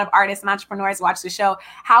of artists and entrepreneurs watch the show,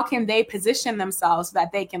 how can they position themselves so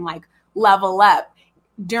that they can like level up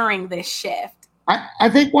during this shift? I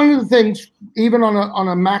think one of the things, even on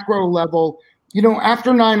a macro level,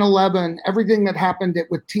 after 9/11, everything that happened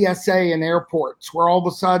with TSA and airports, where all of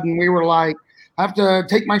a sudden we were like, I have to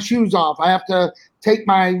take my shoes off. I have to take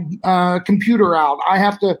my computer out.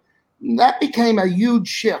 That became a huge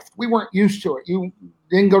shift. We weren't used to it. You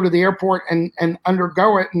didn't go to the airport and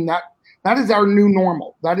undergo it. And that is our new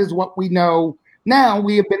normal. That is what we know now.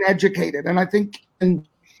 We have been educated. And I think in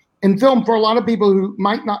film, for a lot of people who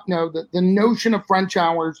might not know, that the notion of French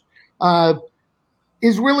hours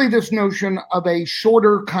is really this notion of a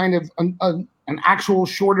shorter kind of an actual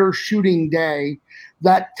shorter shooting day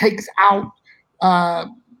that takes out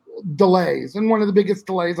delays. And one of the biggest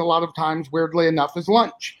delays a lot of times, weirdly enough, is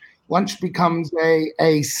lunch. Lunch becomes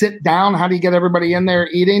a sit down. How do you get everybody in there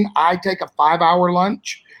eating? I take a 5-hour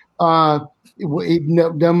lunch,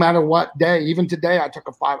 no matter what day. Even today, I took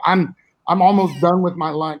a 5. I'm almost done with my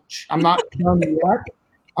lunch. I'm not done yet.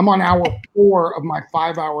 I'm on hour 4 of my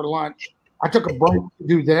 5-hour lunch. I took a break to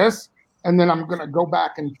do this, and then I'm going to go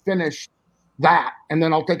back and finish that. And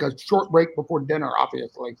then I'll take a short break before dinner,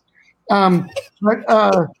 obviously.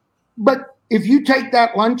 But if you take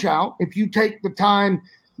that lunch out, if you take the time,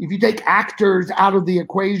 if you take actors out of the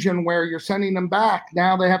equation where you're sending them back,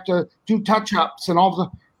 now they have to do touch-ups and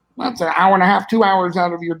all that's an hour and a half, 2 hours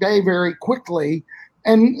out of your day very quickly.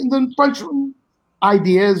 And the French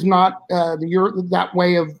idea is not that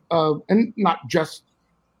way of and not just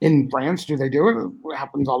in France do they do it. It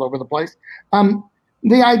happens all over the place.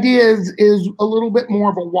 The idea is a little bit more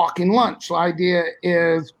of a walking lunch. The idea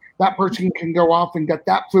is that person can go off and get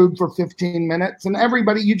that food for 15 minutes, and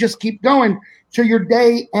you just keep going so your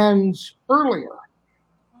day ends earlier.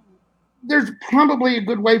 There's probably a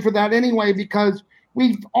good way for that anyway, because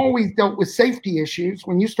we've always dealt with safety issues.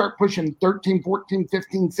 When you start pushing 13, 14,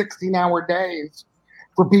 15, 16-hour days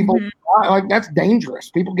for people, like that's dangerous.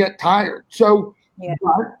 People get tired. So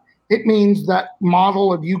but it means that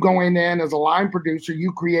model of you going in as a line producer,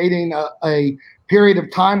 you creating a period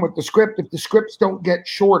of time with the script. If the scripts don't get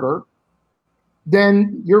shorter,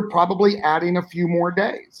 then you're probably adding a few more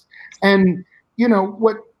days. And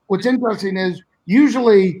what's interesting is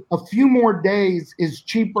usually a few more days is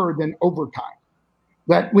cheaper than overtime.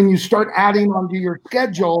 That when you start adding onto your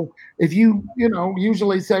schedule, if you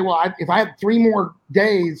usually say, well, if I had 3 more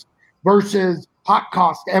days versus hot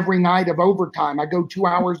cost every night of overtime, I go 2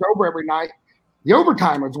 hours over every night. The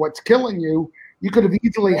overtime is what's killing you. You could have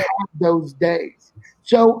easily had those days.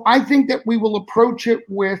 So I think that we will approach it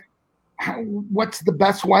with what's the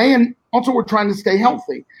best way. And also we're trying to stay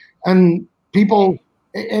healthy. And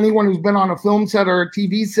anyone who's been on a film set or a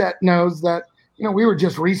TV set knows that, we were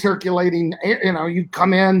just recirculating, you'd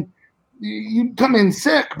come in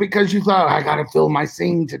sick because you thought, I got to film my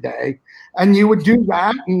scene today. And you would do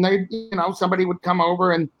that. And somebody would come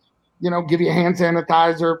over and, give you hand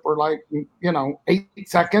sanitizer for 8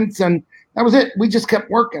 seconds. And that was it. We just kept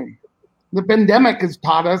working. The pandemic has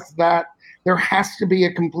taught us that there has to be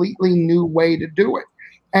a completely new way to do it.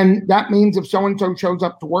 And that means if so-and-so shows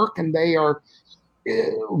up to work and they are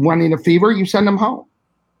running a fever, you send them home.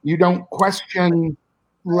 You don't question,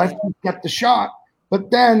 let's get the shot. But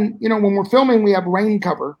then, when we're filming, we have rain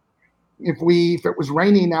cover. If it was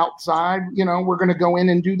raining outside, we're going to go in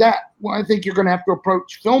and do that. Well, I think you're going to have to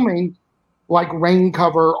approach filming like rain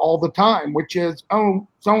cover all the time, which is, oh,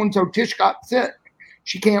 so-and-so Tish got sick.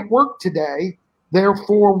 She can't work today.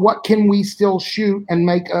 Therefore, what can we still shoot and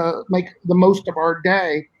make the most of our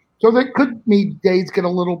day? So that could mean days get a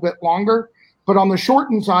little bit longer. But on the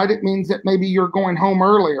shortened side, it means that maybe you're going home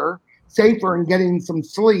earlier, safer, and getting some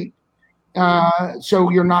sleep,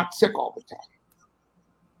 so you're not sick all the time.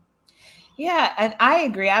 Yeah, and I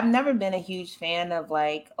agree. I've never been a huge fan of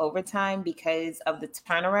overtime because of the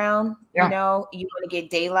turnaround. Yeah. You want to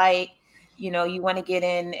get daylight. You want to get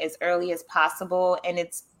in as early as possible, and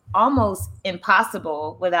it's almost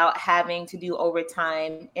impossible without having to do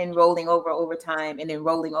overtime and rolling over overtime and then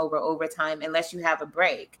rolling over overtime unless you have a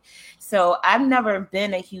break. So I've never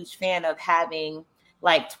been a huge fan of having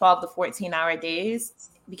 12 to 14-hour days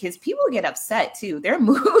because people get upset too. Their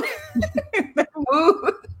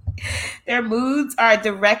moods are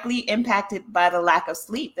directly impacted by the lack of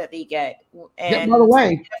sleep that they get. And by the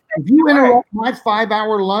way, if you interrupt my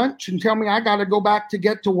 5-hour lunch and tell me I got to go back to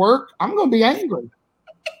get to work, I'm going to be angry.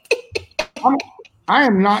 I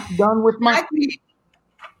am not done with my sleep.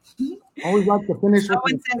 I always like to finish.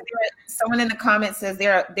 Someone in the comments says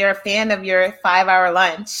they're a fan of your 5-hour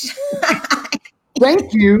lunch.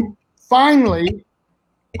 Thank you. Finally,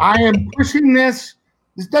 I am pushing this.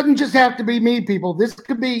 This doesn't just have to be me, people. This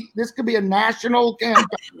could be a national campaign.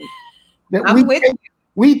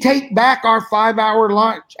 We take back our 5-hour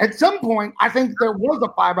lunch. At some point, I think there was a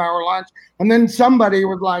 5-hour lunch, and then somebody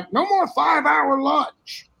was like, no more 5-hour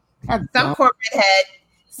lunch. Some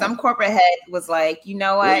corporate head was like, you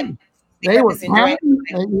know what? They were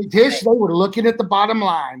Tish, they were looking at the bottom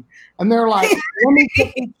line, and they're like, let me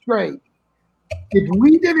get this straight. If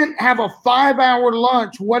we didn't have a 5-hour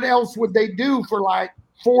lunch, what else would they do for like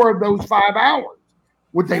 4 of those 5 hours?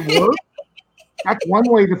 Would they work? That's one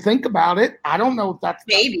way to think about it. I don't know if that's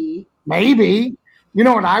maybe. You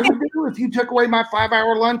know what I would do if you took away my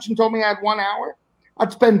 5-hour lunch and told me I had 1 hour?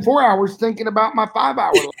 I'd spend 4 hours thinking about my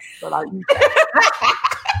 5-hour lunch that I used to have.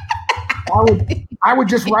 I would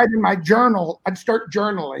just write in my journal. I'd start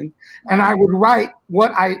journaling, and I would write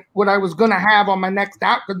what I was going to have on my next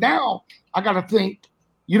out. Because now I got to think.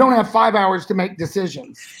 You don't have 5 hours to make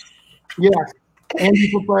decisions. Yes, Andy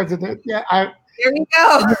for president. Yeah, there we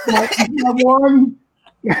go. That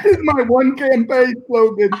is my one campaign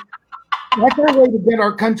slogan. That's our way to get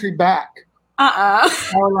our country back. Our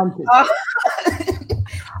lunches.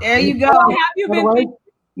 There you go. Have you been?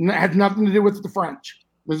 It has nothing to do with the French.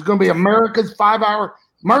 There's going to be America's 5-hour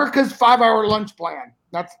lunch plan.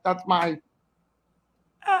 That's my.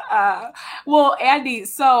 Well, Andy,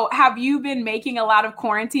 so have you been making a lot of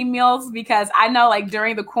quarantine meals? Because I know, like,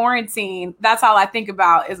 during the quarantine, that's all I think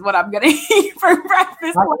about is what I'm going to eat for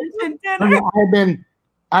breakfast, lunch, and dinner.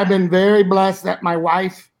 I've been very blessed that my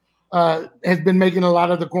wife has been making a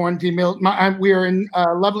lot of the quarantine meals. We are in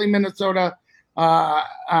lovely Minnesota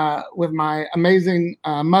with my amazing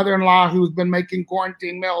mother-in-law who's been making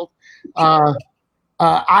quarantine meals.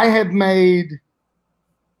 I have made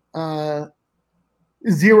 0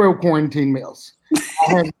 quarantine meals.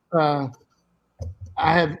 I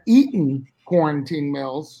have eaten quarantine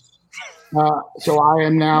meals, so I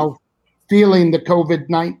am now feeling the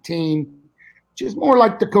COVID-19, which is more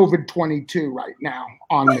like the COVID-22 right now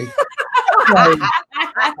on me.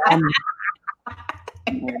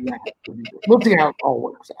 We'll see how it all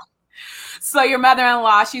works out. So your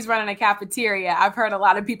mother-in-law, she's running a cafeteria. I've heard a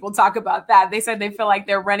lot of people talk about that. They said they feel like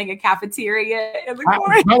they're running a cafeteria in the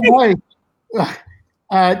quarantine.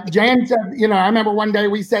 Jan said, I remember one day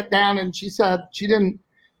we sat down and she said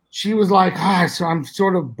she was like, so I'm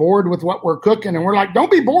sort of bored with what we're cooking. And we're like,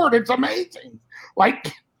 don't be bored. It's amazing.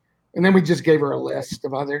 And then we just gave her a list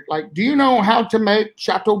of other, do you know how to make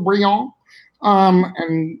Chateaubriand?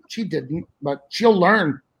 And she didn't, but she'll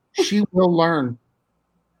learn. She will learn.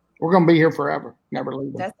 We're going to be here forever. Never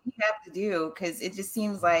leave. That's what you have to do, because it just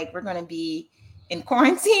seems like we're going to be in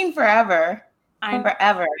quarantine forever.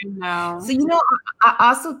 Forever. I know. So, I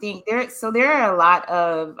also think there are a lot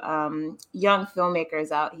of young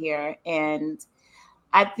filmmakers out here. And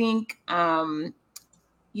I think, I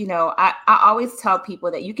always tell people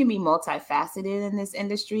that you can be multifaceted in this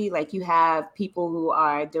industry. Like, you have people who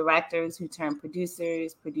are directors who turn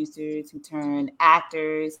producers who turn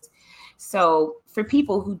actors. So for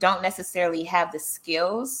people who don't necessarily have the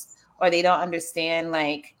skills, or they don't understand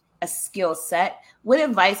like a skill set, what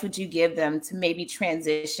advice would you give them to maybe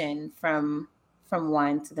transition from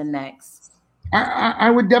one to the next?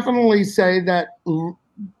 I would definitely say that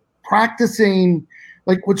practicing,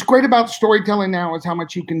 like, what's great about storytelling now is how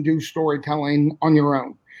much you can do storytelling on your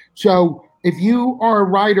own. So if you are a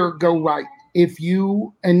writer, go write. If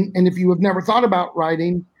you if you have never thought about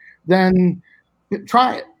writing, then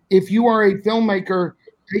try it. If you are a filmmaker,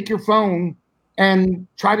 take your phone and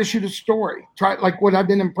try to shoot a story. Try, like, what I've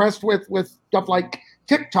been impressed with stuff like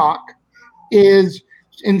TikTok is,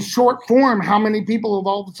 in short form, how many people have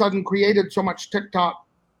all of a sudden created so much TikTok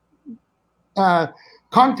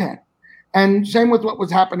content. And same with what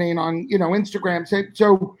was happening on, Instagram.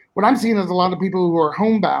 So what I'm seeing is a lot of people who are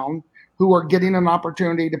homebound, who are getting an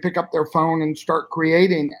opportunity to pick up their phone and start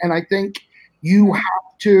creating. And I think you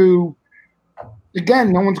have to,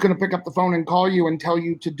 again, no one's going to pick up the phone and call you and tell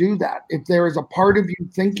you to do that. If there is a part of you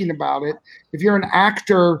thinking about it, if you're an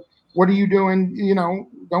actor, what are you doing?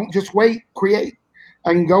 Don't just wait, create.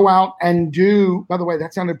 And go out and do. By the way,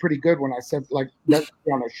 that sounded pretty good when I said, like, that's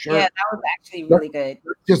on a shirt. Yeah, that was actually really good.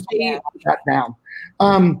 Just put that down.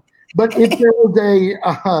 But if there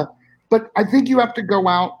was but I think you have to go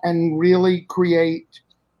out and really create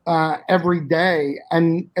every day,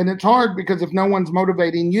 and it's hard because if no one's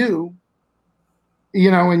motivating you,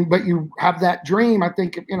 but you have that dream. I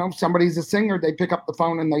think if somebody's a singer, they pick up the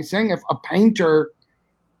phone and they sing. If a painter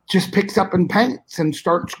just picks up and paints and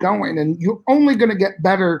starts going, and you're only going to get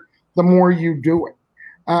better the more you do it.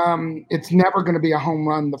 It's never going to be a home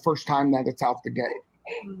run the first time that it's out the gate.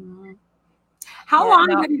 Mm-hmm. How long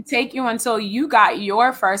did it take you until you got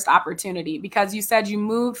your first opportunity? Because you said you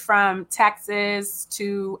moved from Texas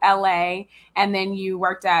to LA and then you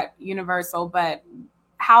worked at Universal, but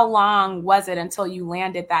how long was it until you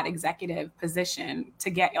landed that executive position to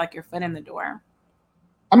get like your foot in the door?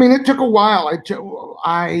 I mean, it took a while.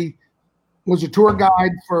 I was a tour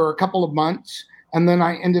guide for a couple of months, and then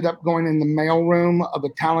I ended up going in the mailroom of a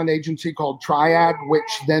talent agency called Triad,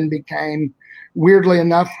 which then became, weirdly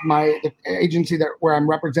enough, the agency where I'm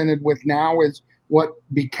represented with now is what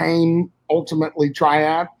became ultimately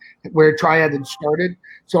Triad, where Triad had started.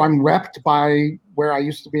 So I'm repped by where I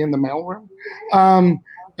used to be in the mailroom.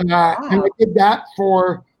 And I did that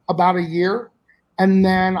for about a year. And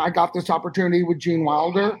then I got this opportunity with Gene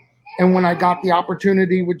Wilder. And when I got the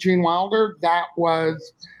opportunity with Gene Wilder, that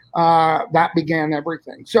began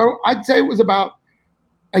everything. So I'd say it was about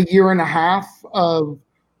a year and a half of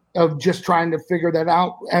just trying to figure that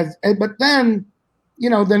out. But then,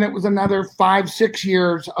 then it was another 5-6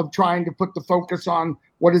 years of trying to put the focus on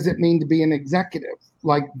what does it mean to be an executive.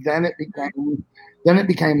 Like then it became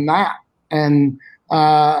that, and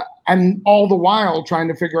all the while trying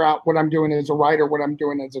to figure out what I'm doing as a writer, what I'm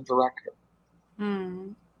doing as a director.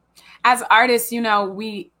 As artists,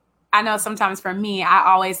 I know sometimes for me, I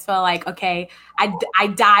always feel like, okay, I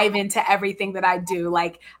dive into everything that I do.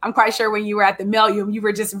 Like, I'm quite sure when you were at the mailroom, you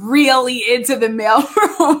were just really into the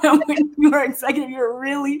mailroom. And when you were executive, you were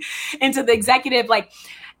really into the executive. Like,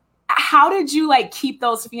 how did you like keep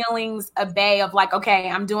those feelings at bay of like, okay,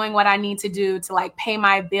 I'm doing what I need to do to like pay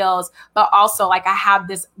my bills, but also like I have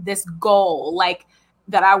this goal, like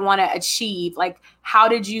that I want to achieve. Like, how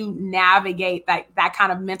did you navigate that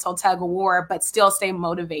kind of mental tug of war, but still stay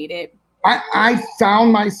motivated? I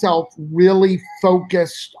found myself really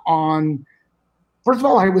focused on, first of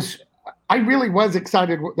all, I really was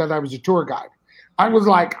excited that I was a tour guide. I was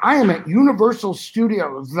like, I am at Universal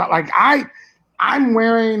Studios. Like I'm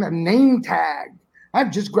wearing a name tag.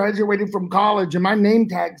 I've just graduated from college and my name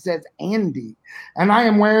tag says Andy. And I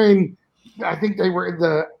am wearing, I think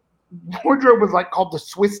the wardrobe was like called the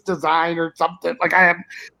Swiss Design or something. But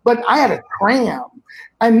I had a tram,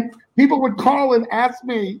 and people would call and ask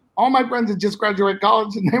me, all my friends had just graduated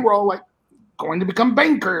college and they were all like going to become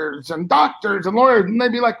bankers and doctors and lawyers. And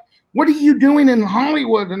they'd be like, what are you doing in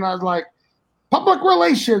Hollywood? And I was like, public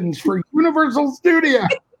relations for Universal Studios.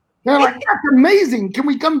 They're like, that's amazing. Can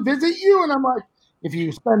we come visit you? And I'm like, if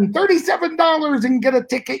you spend $37 and get a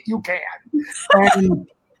ticket, you can. And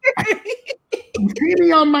see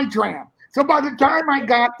me on my tram. So by the time I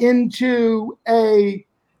got into the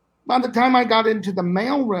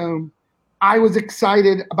mailroom, I was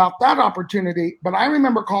excited about that opportunity. But I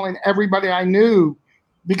remember calling everybody I knew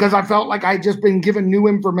because I felt like I'd just been given new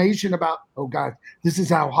information about, oh God, this is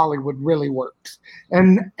how Hollywood really works.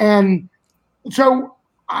 And so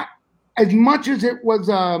as much as it was,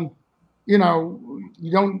 I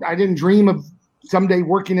didn't dream of someday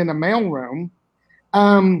working in a mailroom.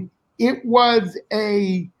 It was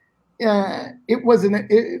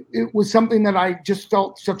something that I just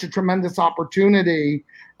felt such a tremendous opportunity,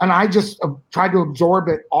 and I just tried to absorb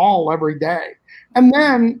it all every day. And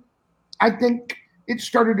then I think it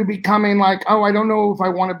started to becoming like, oh, I don't know if I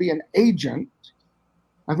want to be an agent.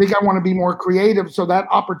 I think I want to be more creative. So that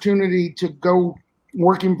opportunity to go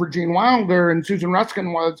working for Gene Wilder and Susan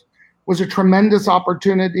Ruskin was a tremendous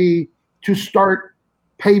opportunity to start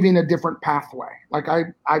paving a different pathway. Like I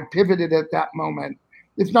pivoted at that moment.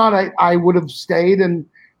 If not, I would have stayed. And,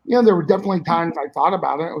 there were definitely times I thought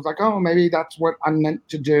about it. It was like, oh, maybe that's what I'm meant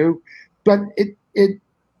to do. But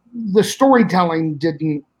the storytelling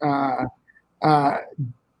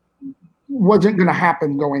wasn't going to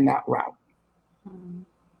happen going that route.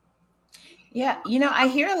 Yeah. I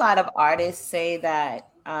hear a lot of artists say that,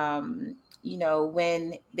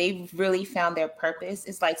 when they've really found their purpose,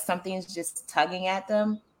 it's like something's just tugging at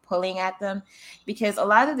them, pulling at them, because a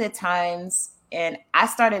lot of the times, and I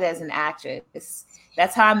started as an actress.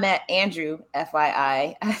 That's how I met Andrew,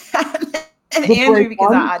 FYI. Andrew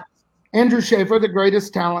because Andrew Schaefer, the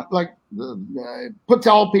greatest talent, puts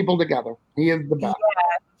all people together. He is the best.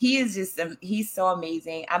 Yeah, he is he's so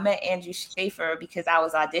amazing. I met Andrew Schaefer because I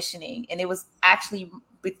was auditioning, and it was actually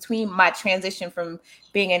between my transition from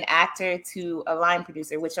being an actor to a line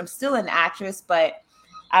producer, which I'm still an actress, but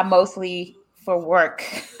I mostly for work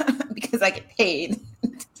because I get paid.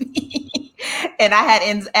 And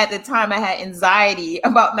at the time I had anxiety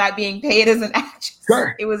about not being paid as an actress.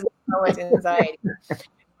 Sure. It was so much anxiety.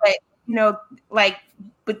 But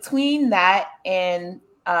between that and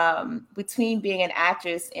between being an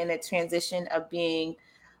actress and the transition of being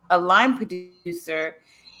a line producer,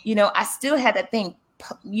 I still had that thing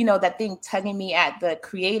that thing tugging me at the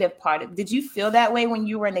creative part. Did you feel that way when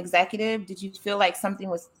you were an executive? Did you feel like something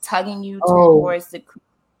was tugging you towards the?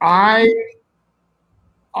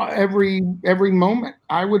 Every moment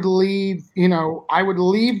I would leave,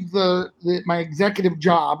 my executive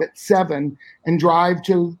job at 7 and drive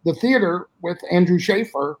to the theater with Andrew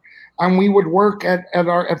Schaefer, and we would work at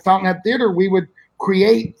Fountainhead Theater. We would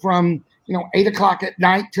create from 8 o'clock at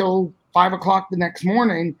night till 5 o'clock the next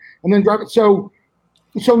morning, and then drive it. So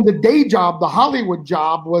the day job, the Hollywood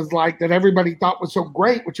job, was like that everybody thought was so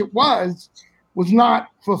great, which it was not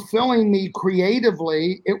fulfilling me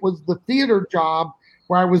creatively. It was the theater job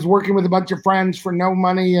where I was working with a bunch of friends for no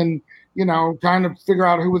money and, trying to figure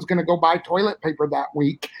out who was going to go buy toilet paper that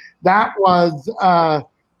week. That was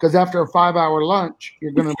because after a 5-hour lunch,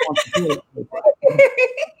 you're going to want toilet paper.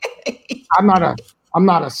 I'm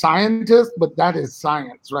not a scientist, but that is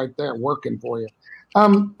science right there working for you.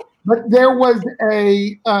 But there was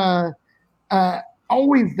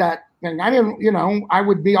always that thing. I didn't,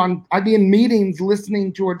 I'd be in meetings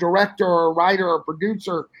listening to a director or a writer or a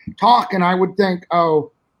producer talk, and I would think,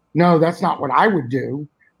 oh, no, that's not what I would do.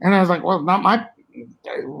 And I was like, well,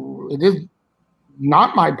 it is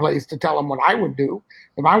not my place to tell them what I would do.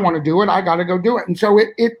 If I want to do it, I got to go do it. And so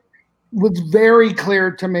it was very clear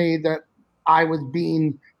to me that I was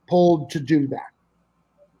being pulled to do that.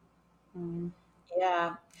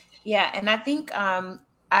 Yeah. And I think,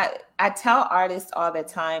 I tell artists all the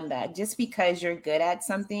time that just because you're good at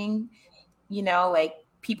something, like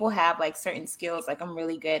people have like certain skills, like I'm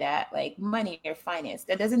really good at like money or finance.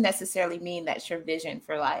 That doesn't necessarily mean that's your vision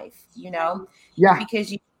for life, Yeah.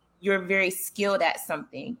 Because you're very skilled at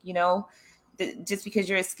something, just because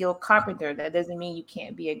you're a skilled carpenter, that doesn't mean you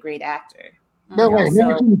can't be a great actor.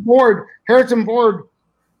 Harrison Ford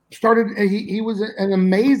started, he was an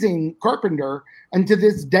amazing carpenter, and to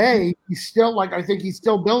this day he's still I think he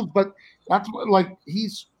still builds, but that's what he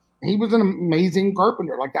was an amazing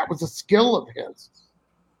carpenter. Like that was a skill of his.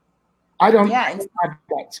 I don't have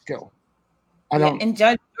that skill. I don't. And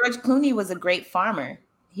George Clooney was a great farmer.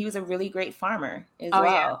 He was a really great farmer as well.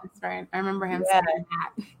 Yeah, that's right. I remember him saying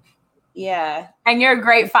that. Yeah. And you're a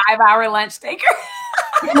great 5-hour lunch taker.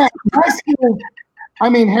 Yeah, my skill,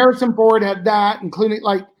 Harrison Ford had that, and Clooney.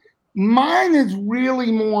 Mine is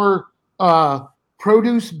really more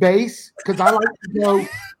produce based, because I like to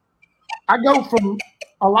go from,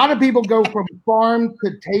 a lot of people go from farm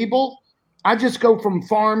to table. I just go from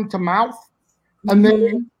farm to mouth, and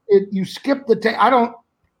then you skip the table. I don't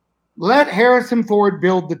let Harrison Ford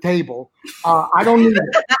build the table. I don't need it.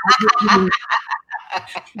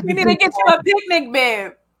 We need to get you a picnic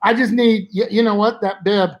bib. I just need, that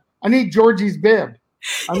bib. I need Georgie's bib.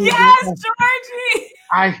 Yes, Georgie.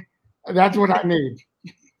 That's what I need.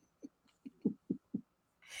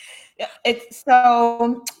 I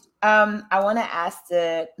want to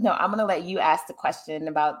I'm going to let you ask the question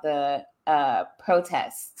about the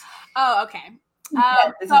protest. Oh, okay.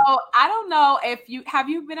 So I don't know if have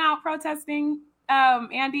you been out protesting,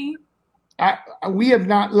 Andy? I have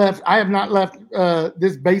not left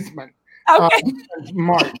this basement. Okay. Since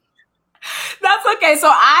March. That's okay.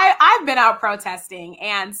 So I've been out protesting,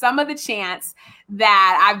 and some of the chants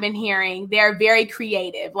that I've been hearing, they're very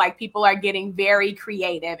creative. Like people are getting very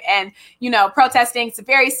creative, and protesting is a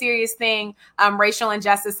very serious thing, racial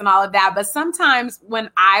injustice and all of that. But sometimes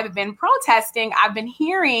when I've been protesting, I've been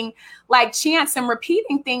hearing like chants and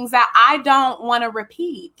repeating things that I don't want to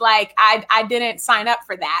repeat. Like I didn't sign up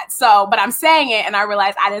for that. So, but I'm saying it, and I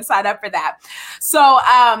realized I didn't sign up for that. So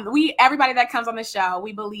everybody that comes on the show,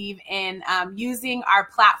 we believe in using our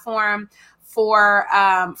platform for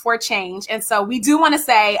change. And so we do want to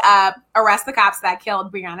say, arrest the cops that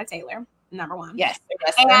killed Breonna Taylor. Number one. Yes.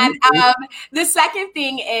 And the second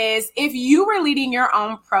thing is, if you were leading your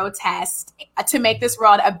own protest to make this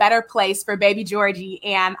world a better place for baby Georgie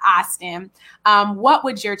and Austin, what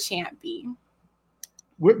would your chant be?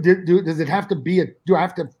 Does it have to be do I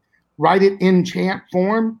have to write it in chant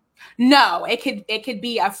form? No, it could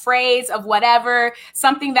be a phrase of whatever,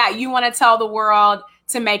 something that you want to tell the world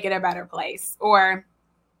to make it a better place. Or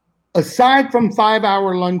aside from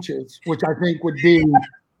 5-hour lunches, which I think would be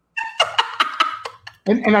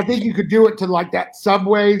and I think you could do it to like that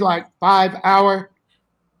Subway, like 5-hour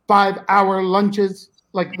lunches,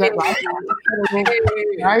 like that,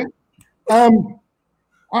 right?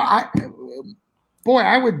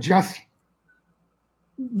 I would just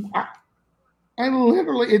I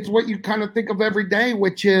literally, it's what you kind of think of every day,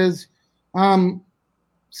 which is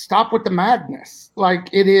stop with the madness. Like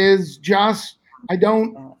it is just, I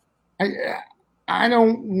don't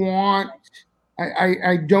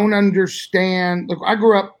understand. Look, I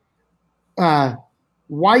grew up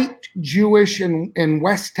white, Jewish, and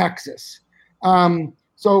West Texas.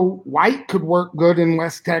 So white could work good in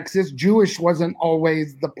West Texas. Jewish wasn't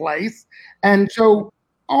always the place. And so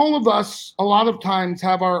all of us, a lot of times,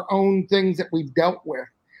 have our own things that we've dealt with.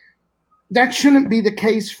 That shouldn't be the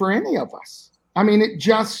case for any of us. I mean, it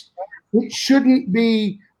shouldn't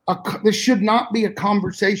be, this should not be a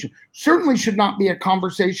conversation. Certainly should not be a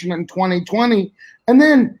conversation in 2020. And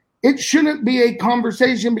then it shouldn't be a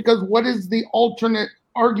conversation because what is the alternate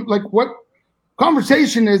argument? Like, what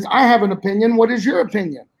conversation is, I have an opinion. What is your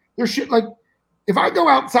opinion? There should, like, if I go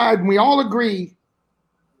outside and we all agree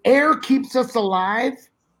air keeps us alive,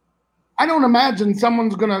 I don't imagine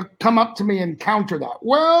someone's going to come up to me and counter that.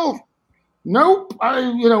 Well, nope,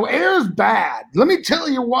 air's bad. Let me tell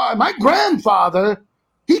you why. My grandfather,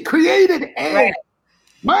 he created air. Right.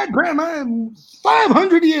 My grandma,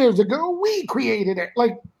 500 years ago, we created it.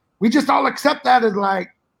 Like, we just all accept that as like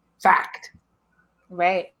fact.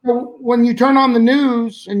 Right. So when you turn on the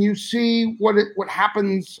news and you see what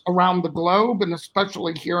happens around the globe, and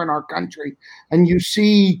especially here in our country, and you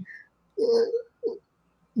see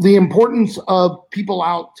the importance of people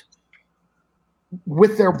out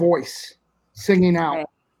with their voice singing out. Right.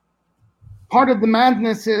 Part of the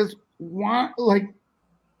madness is why, like,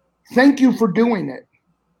 thank you for doing it.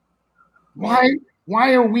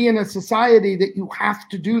 Why are we in a society that you have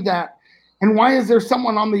to do that? And why is there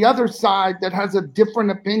someone on the other side that has a different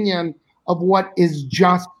opinion of what is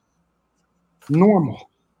just normal?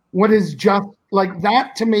 What is just like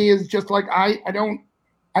that to me is just like, I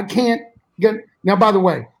can't get. Now, by the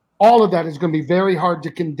way, all of that is going to be very hard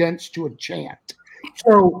to condense to a chant.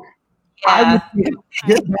 So I would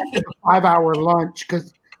get back to the 5-hour lunch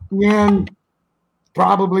because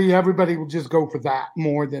probably everybody will just go for that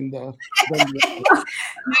more than the. No,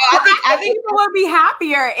 I think people would be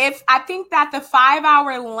happier if I think that the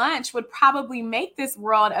 5-hour lunch would probably make this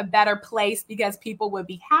world a better place because people would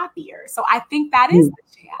be happier. So I think that is the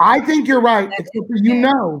chance. I think you're right. Except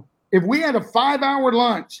for, if we had a 5-hour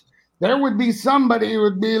lunch, there would be somebody who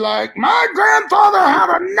would be like, my grandfather had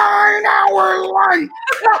a 9-hour lunch.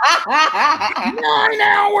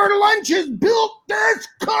 9-hour lunches built this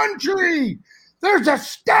country. There's a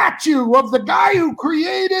statue of the guy who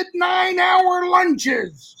created 9-hour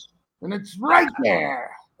lunches, and it's right there.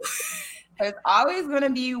 There's always going to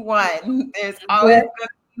be one. There's always going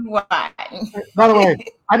to be one. By the way,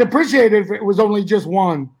 I'd appreciate it if it was only just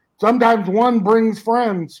one. Sometimes one brings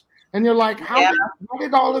friends, and you're like, how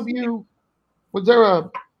did all of you? Was there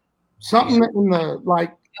something in the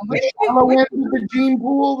the gene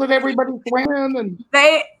pool that everybody swam? And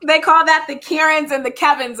they call that the Karens and the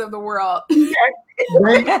Kevins of the world.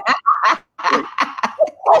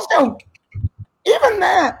 Also, even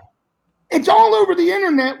that, it's all over the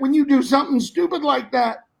internet when you do something stupid like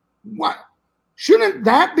that. What? Shouldn't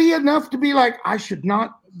that be enough to be like, I should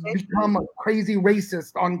not become a crazy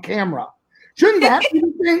racist on camera? Shouldn't that be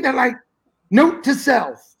the thing that, like, note to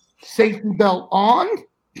self, safety belt on,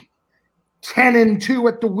 10 and 2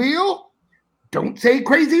 at the wheel, don't say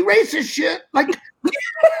crazy racist shit. Like,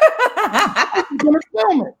 I'm gonna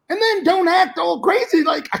film it. And then don't act all crazy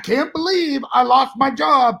like, I can't believe I lost my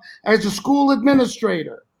job as a school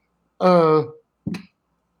administrator. Well,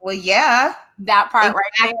 yeah. That part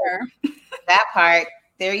right there. That part.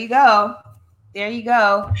 There you go. There you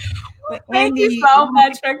go. Thank you so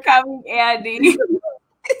much for coming, Andy.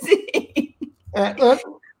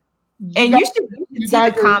 And you should see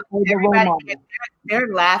the comments. Everybody,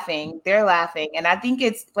 they're laughing. They're laughing. And I think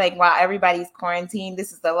it's like, while everybody's quarantined,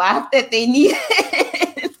 this is the laugh that they need.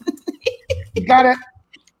 You got it.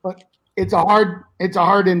 But it's a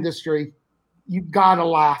hard industry. You gotta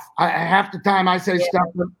laugh. Half the time I say stuff,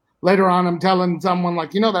 but later on I'm telling someone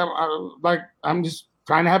like, I'm just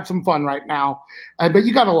trying to have some fun right now. But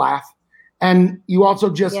you gotta laugh. And you also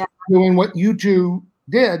just doing what you two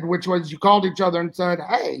did, which was you called each other and said,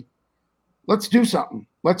 hey, let's do something.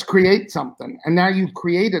 Let's create something. And now you've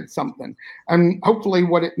created something. And hopefully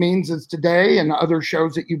what it means is today and other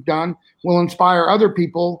shows that you've done will inspire other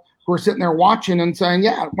people who are sitting there watching and saying,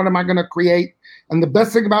 yeah, what am I going to create? And the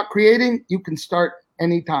best thing about creating, you can start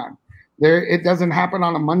anytime. It doesn't happen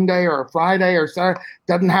on a Monday or a Friday or Saturday.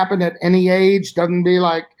 Doesn't happen at any age. Doesn't be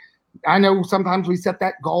like, I know sometimes we set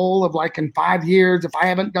that goal of like in 5 years, if I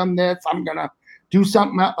haven't done this, I'm going to do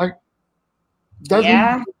something else. Like,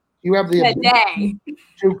 you have the ability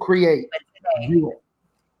to create. Do it.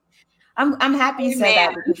 I'm happy you said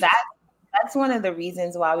that, because that's one of the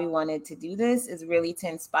reasons why we wanted to do this, is really to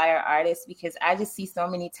inspire artists, because I just see so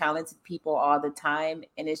many talented people all the time.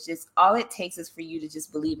 And it's just, all it takes is for you to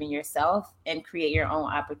just believe in yourself and create your own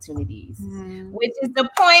opportunities, which is the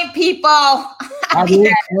point, people. That is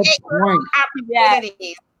the point.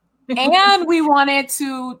 Opportunities. And we wanted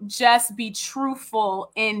to just be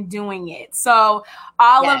truthful in doing it. So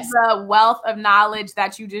all of the wealth of knowledge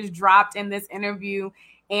that you just dropped in this interview,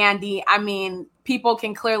 Andy, I mean, people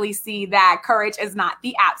can clearly see that courage is not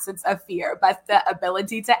the absence of fear, but the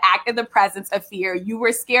ability to act in the presence of fear. You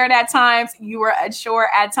were scared at times, you were unsure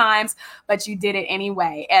at times, but you did it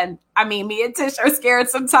anyway. And I mean, me and Tish are scared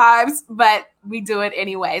sometimes, but we do it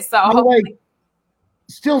anyway. So hopefully,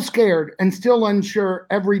 still scared and still unsure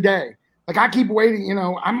every day. Like, I keep waiting, you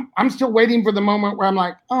know, I'm still waiting for the moment where I'm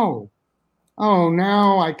like, oh,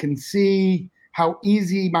 now I can see how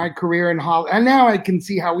easy my career in Hollywood, and now I can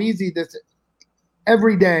see how easy this is.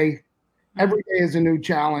 Every day is a new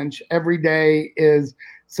challenge. Every day is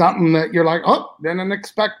something that you're like, oh, didn't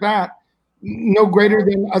expect that. No greater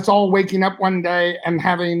than us all waking up one day and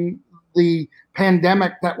having the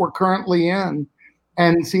pandemic that we're currently in,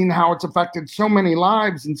 and seeing how it's affected so many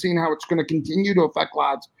lives, and seeing how it's going to continue to affect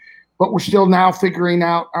lives. But we're still now figuring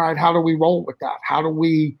out, all right, how do we roll with that? How do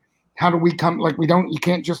we come, like, you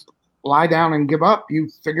can't just lie down and give up. You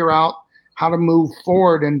figure out how to move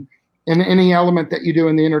forward. And in any element that you do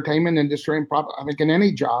in the entertainment industry, and probably, I think, in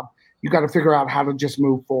any job, you got to figure out how to just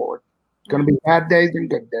move forward. It's going to be bad days and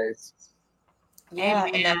good days. Yeah,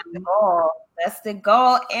 and that's the goal. That's the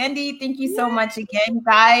goal. Andy, thank you so much again,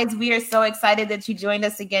 guys. We are so excited that you joined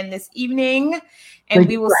us again this evening. And Thank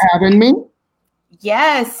you for having me.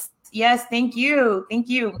 Yes, thank you.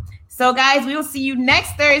 So, guys, we will see you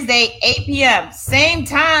next Thursday, 8 p.m., same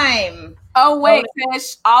time. Oh, wait,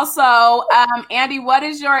 Tish. Also, Andy, what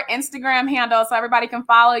is your Instagram handle so everybody can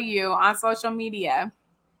follow you on social media?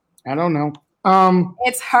 I don't know.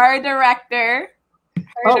 It's Her Director.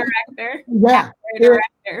 Director. Yeah. Her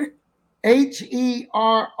Director.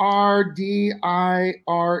 HerDirektor.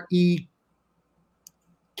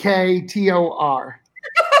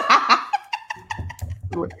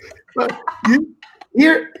 But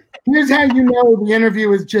here's how you know the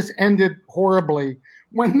interview has just ended horribly.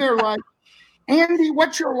 When they're like, Andy,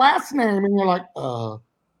 what's your last name? And you're like, no.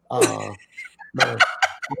 I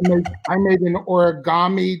made an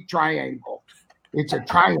origami triangle. It's a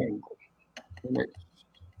triangle. And it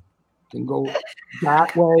can go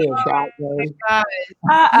that way or that way.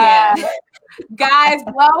 Guys,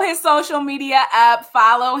 blow his social media up.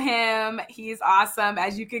 Follow him. He's awesome,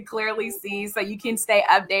 as you can clearly see, so you can stay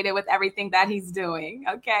updated with everything that he's doing.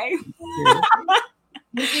 Okay.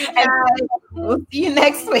 Thank you, guys. We'll see you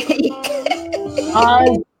next week.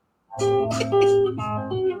 Bye.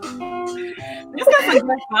 This is a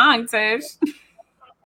good song, Tish.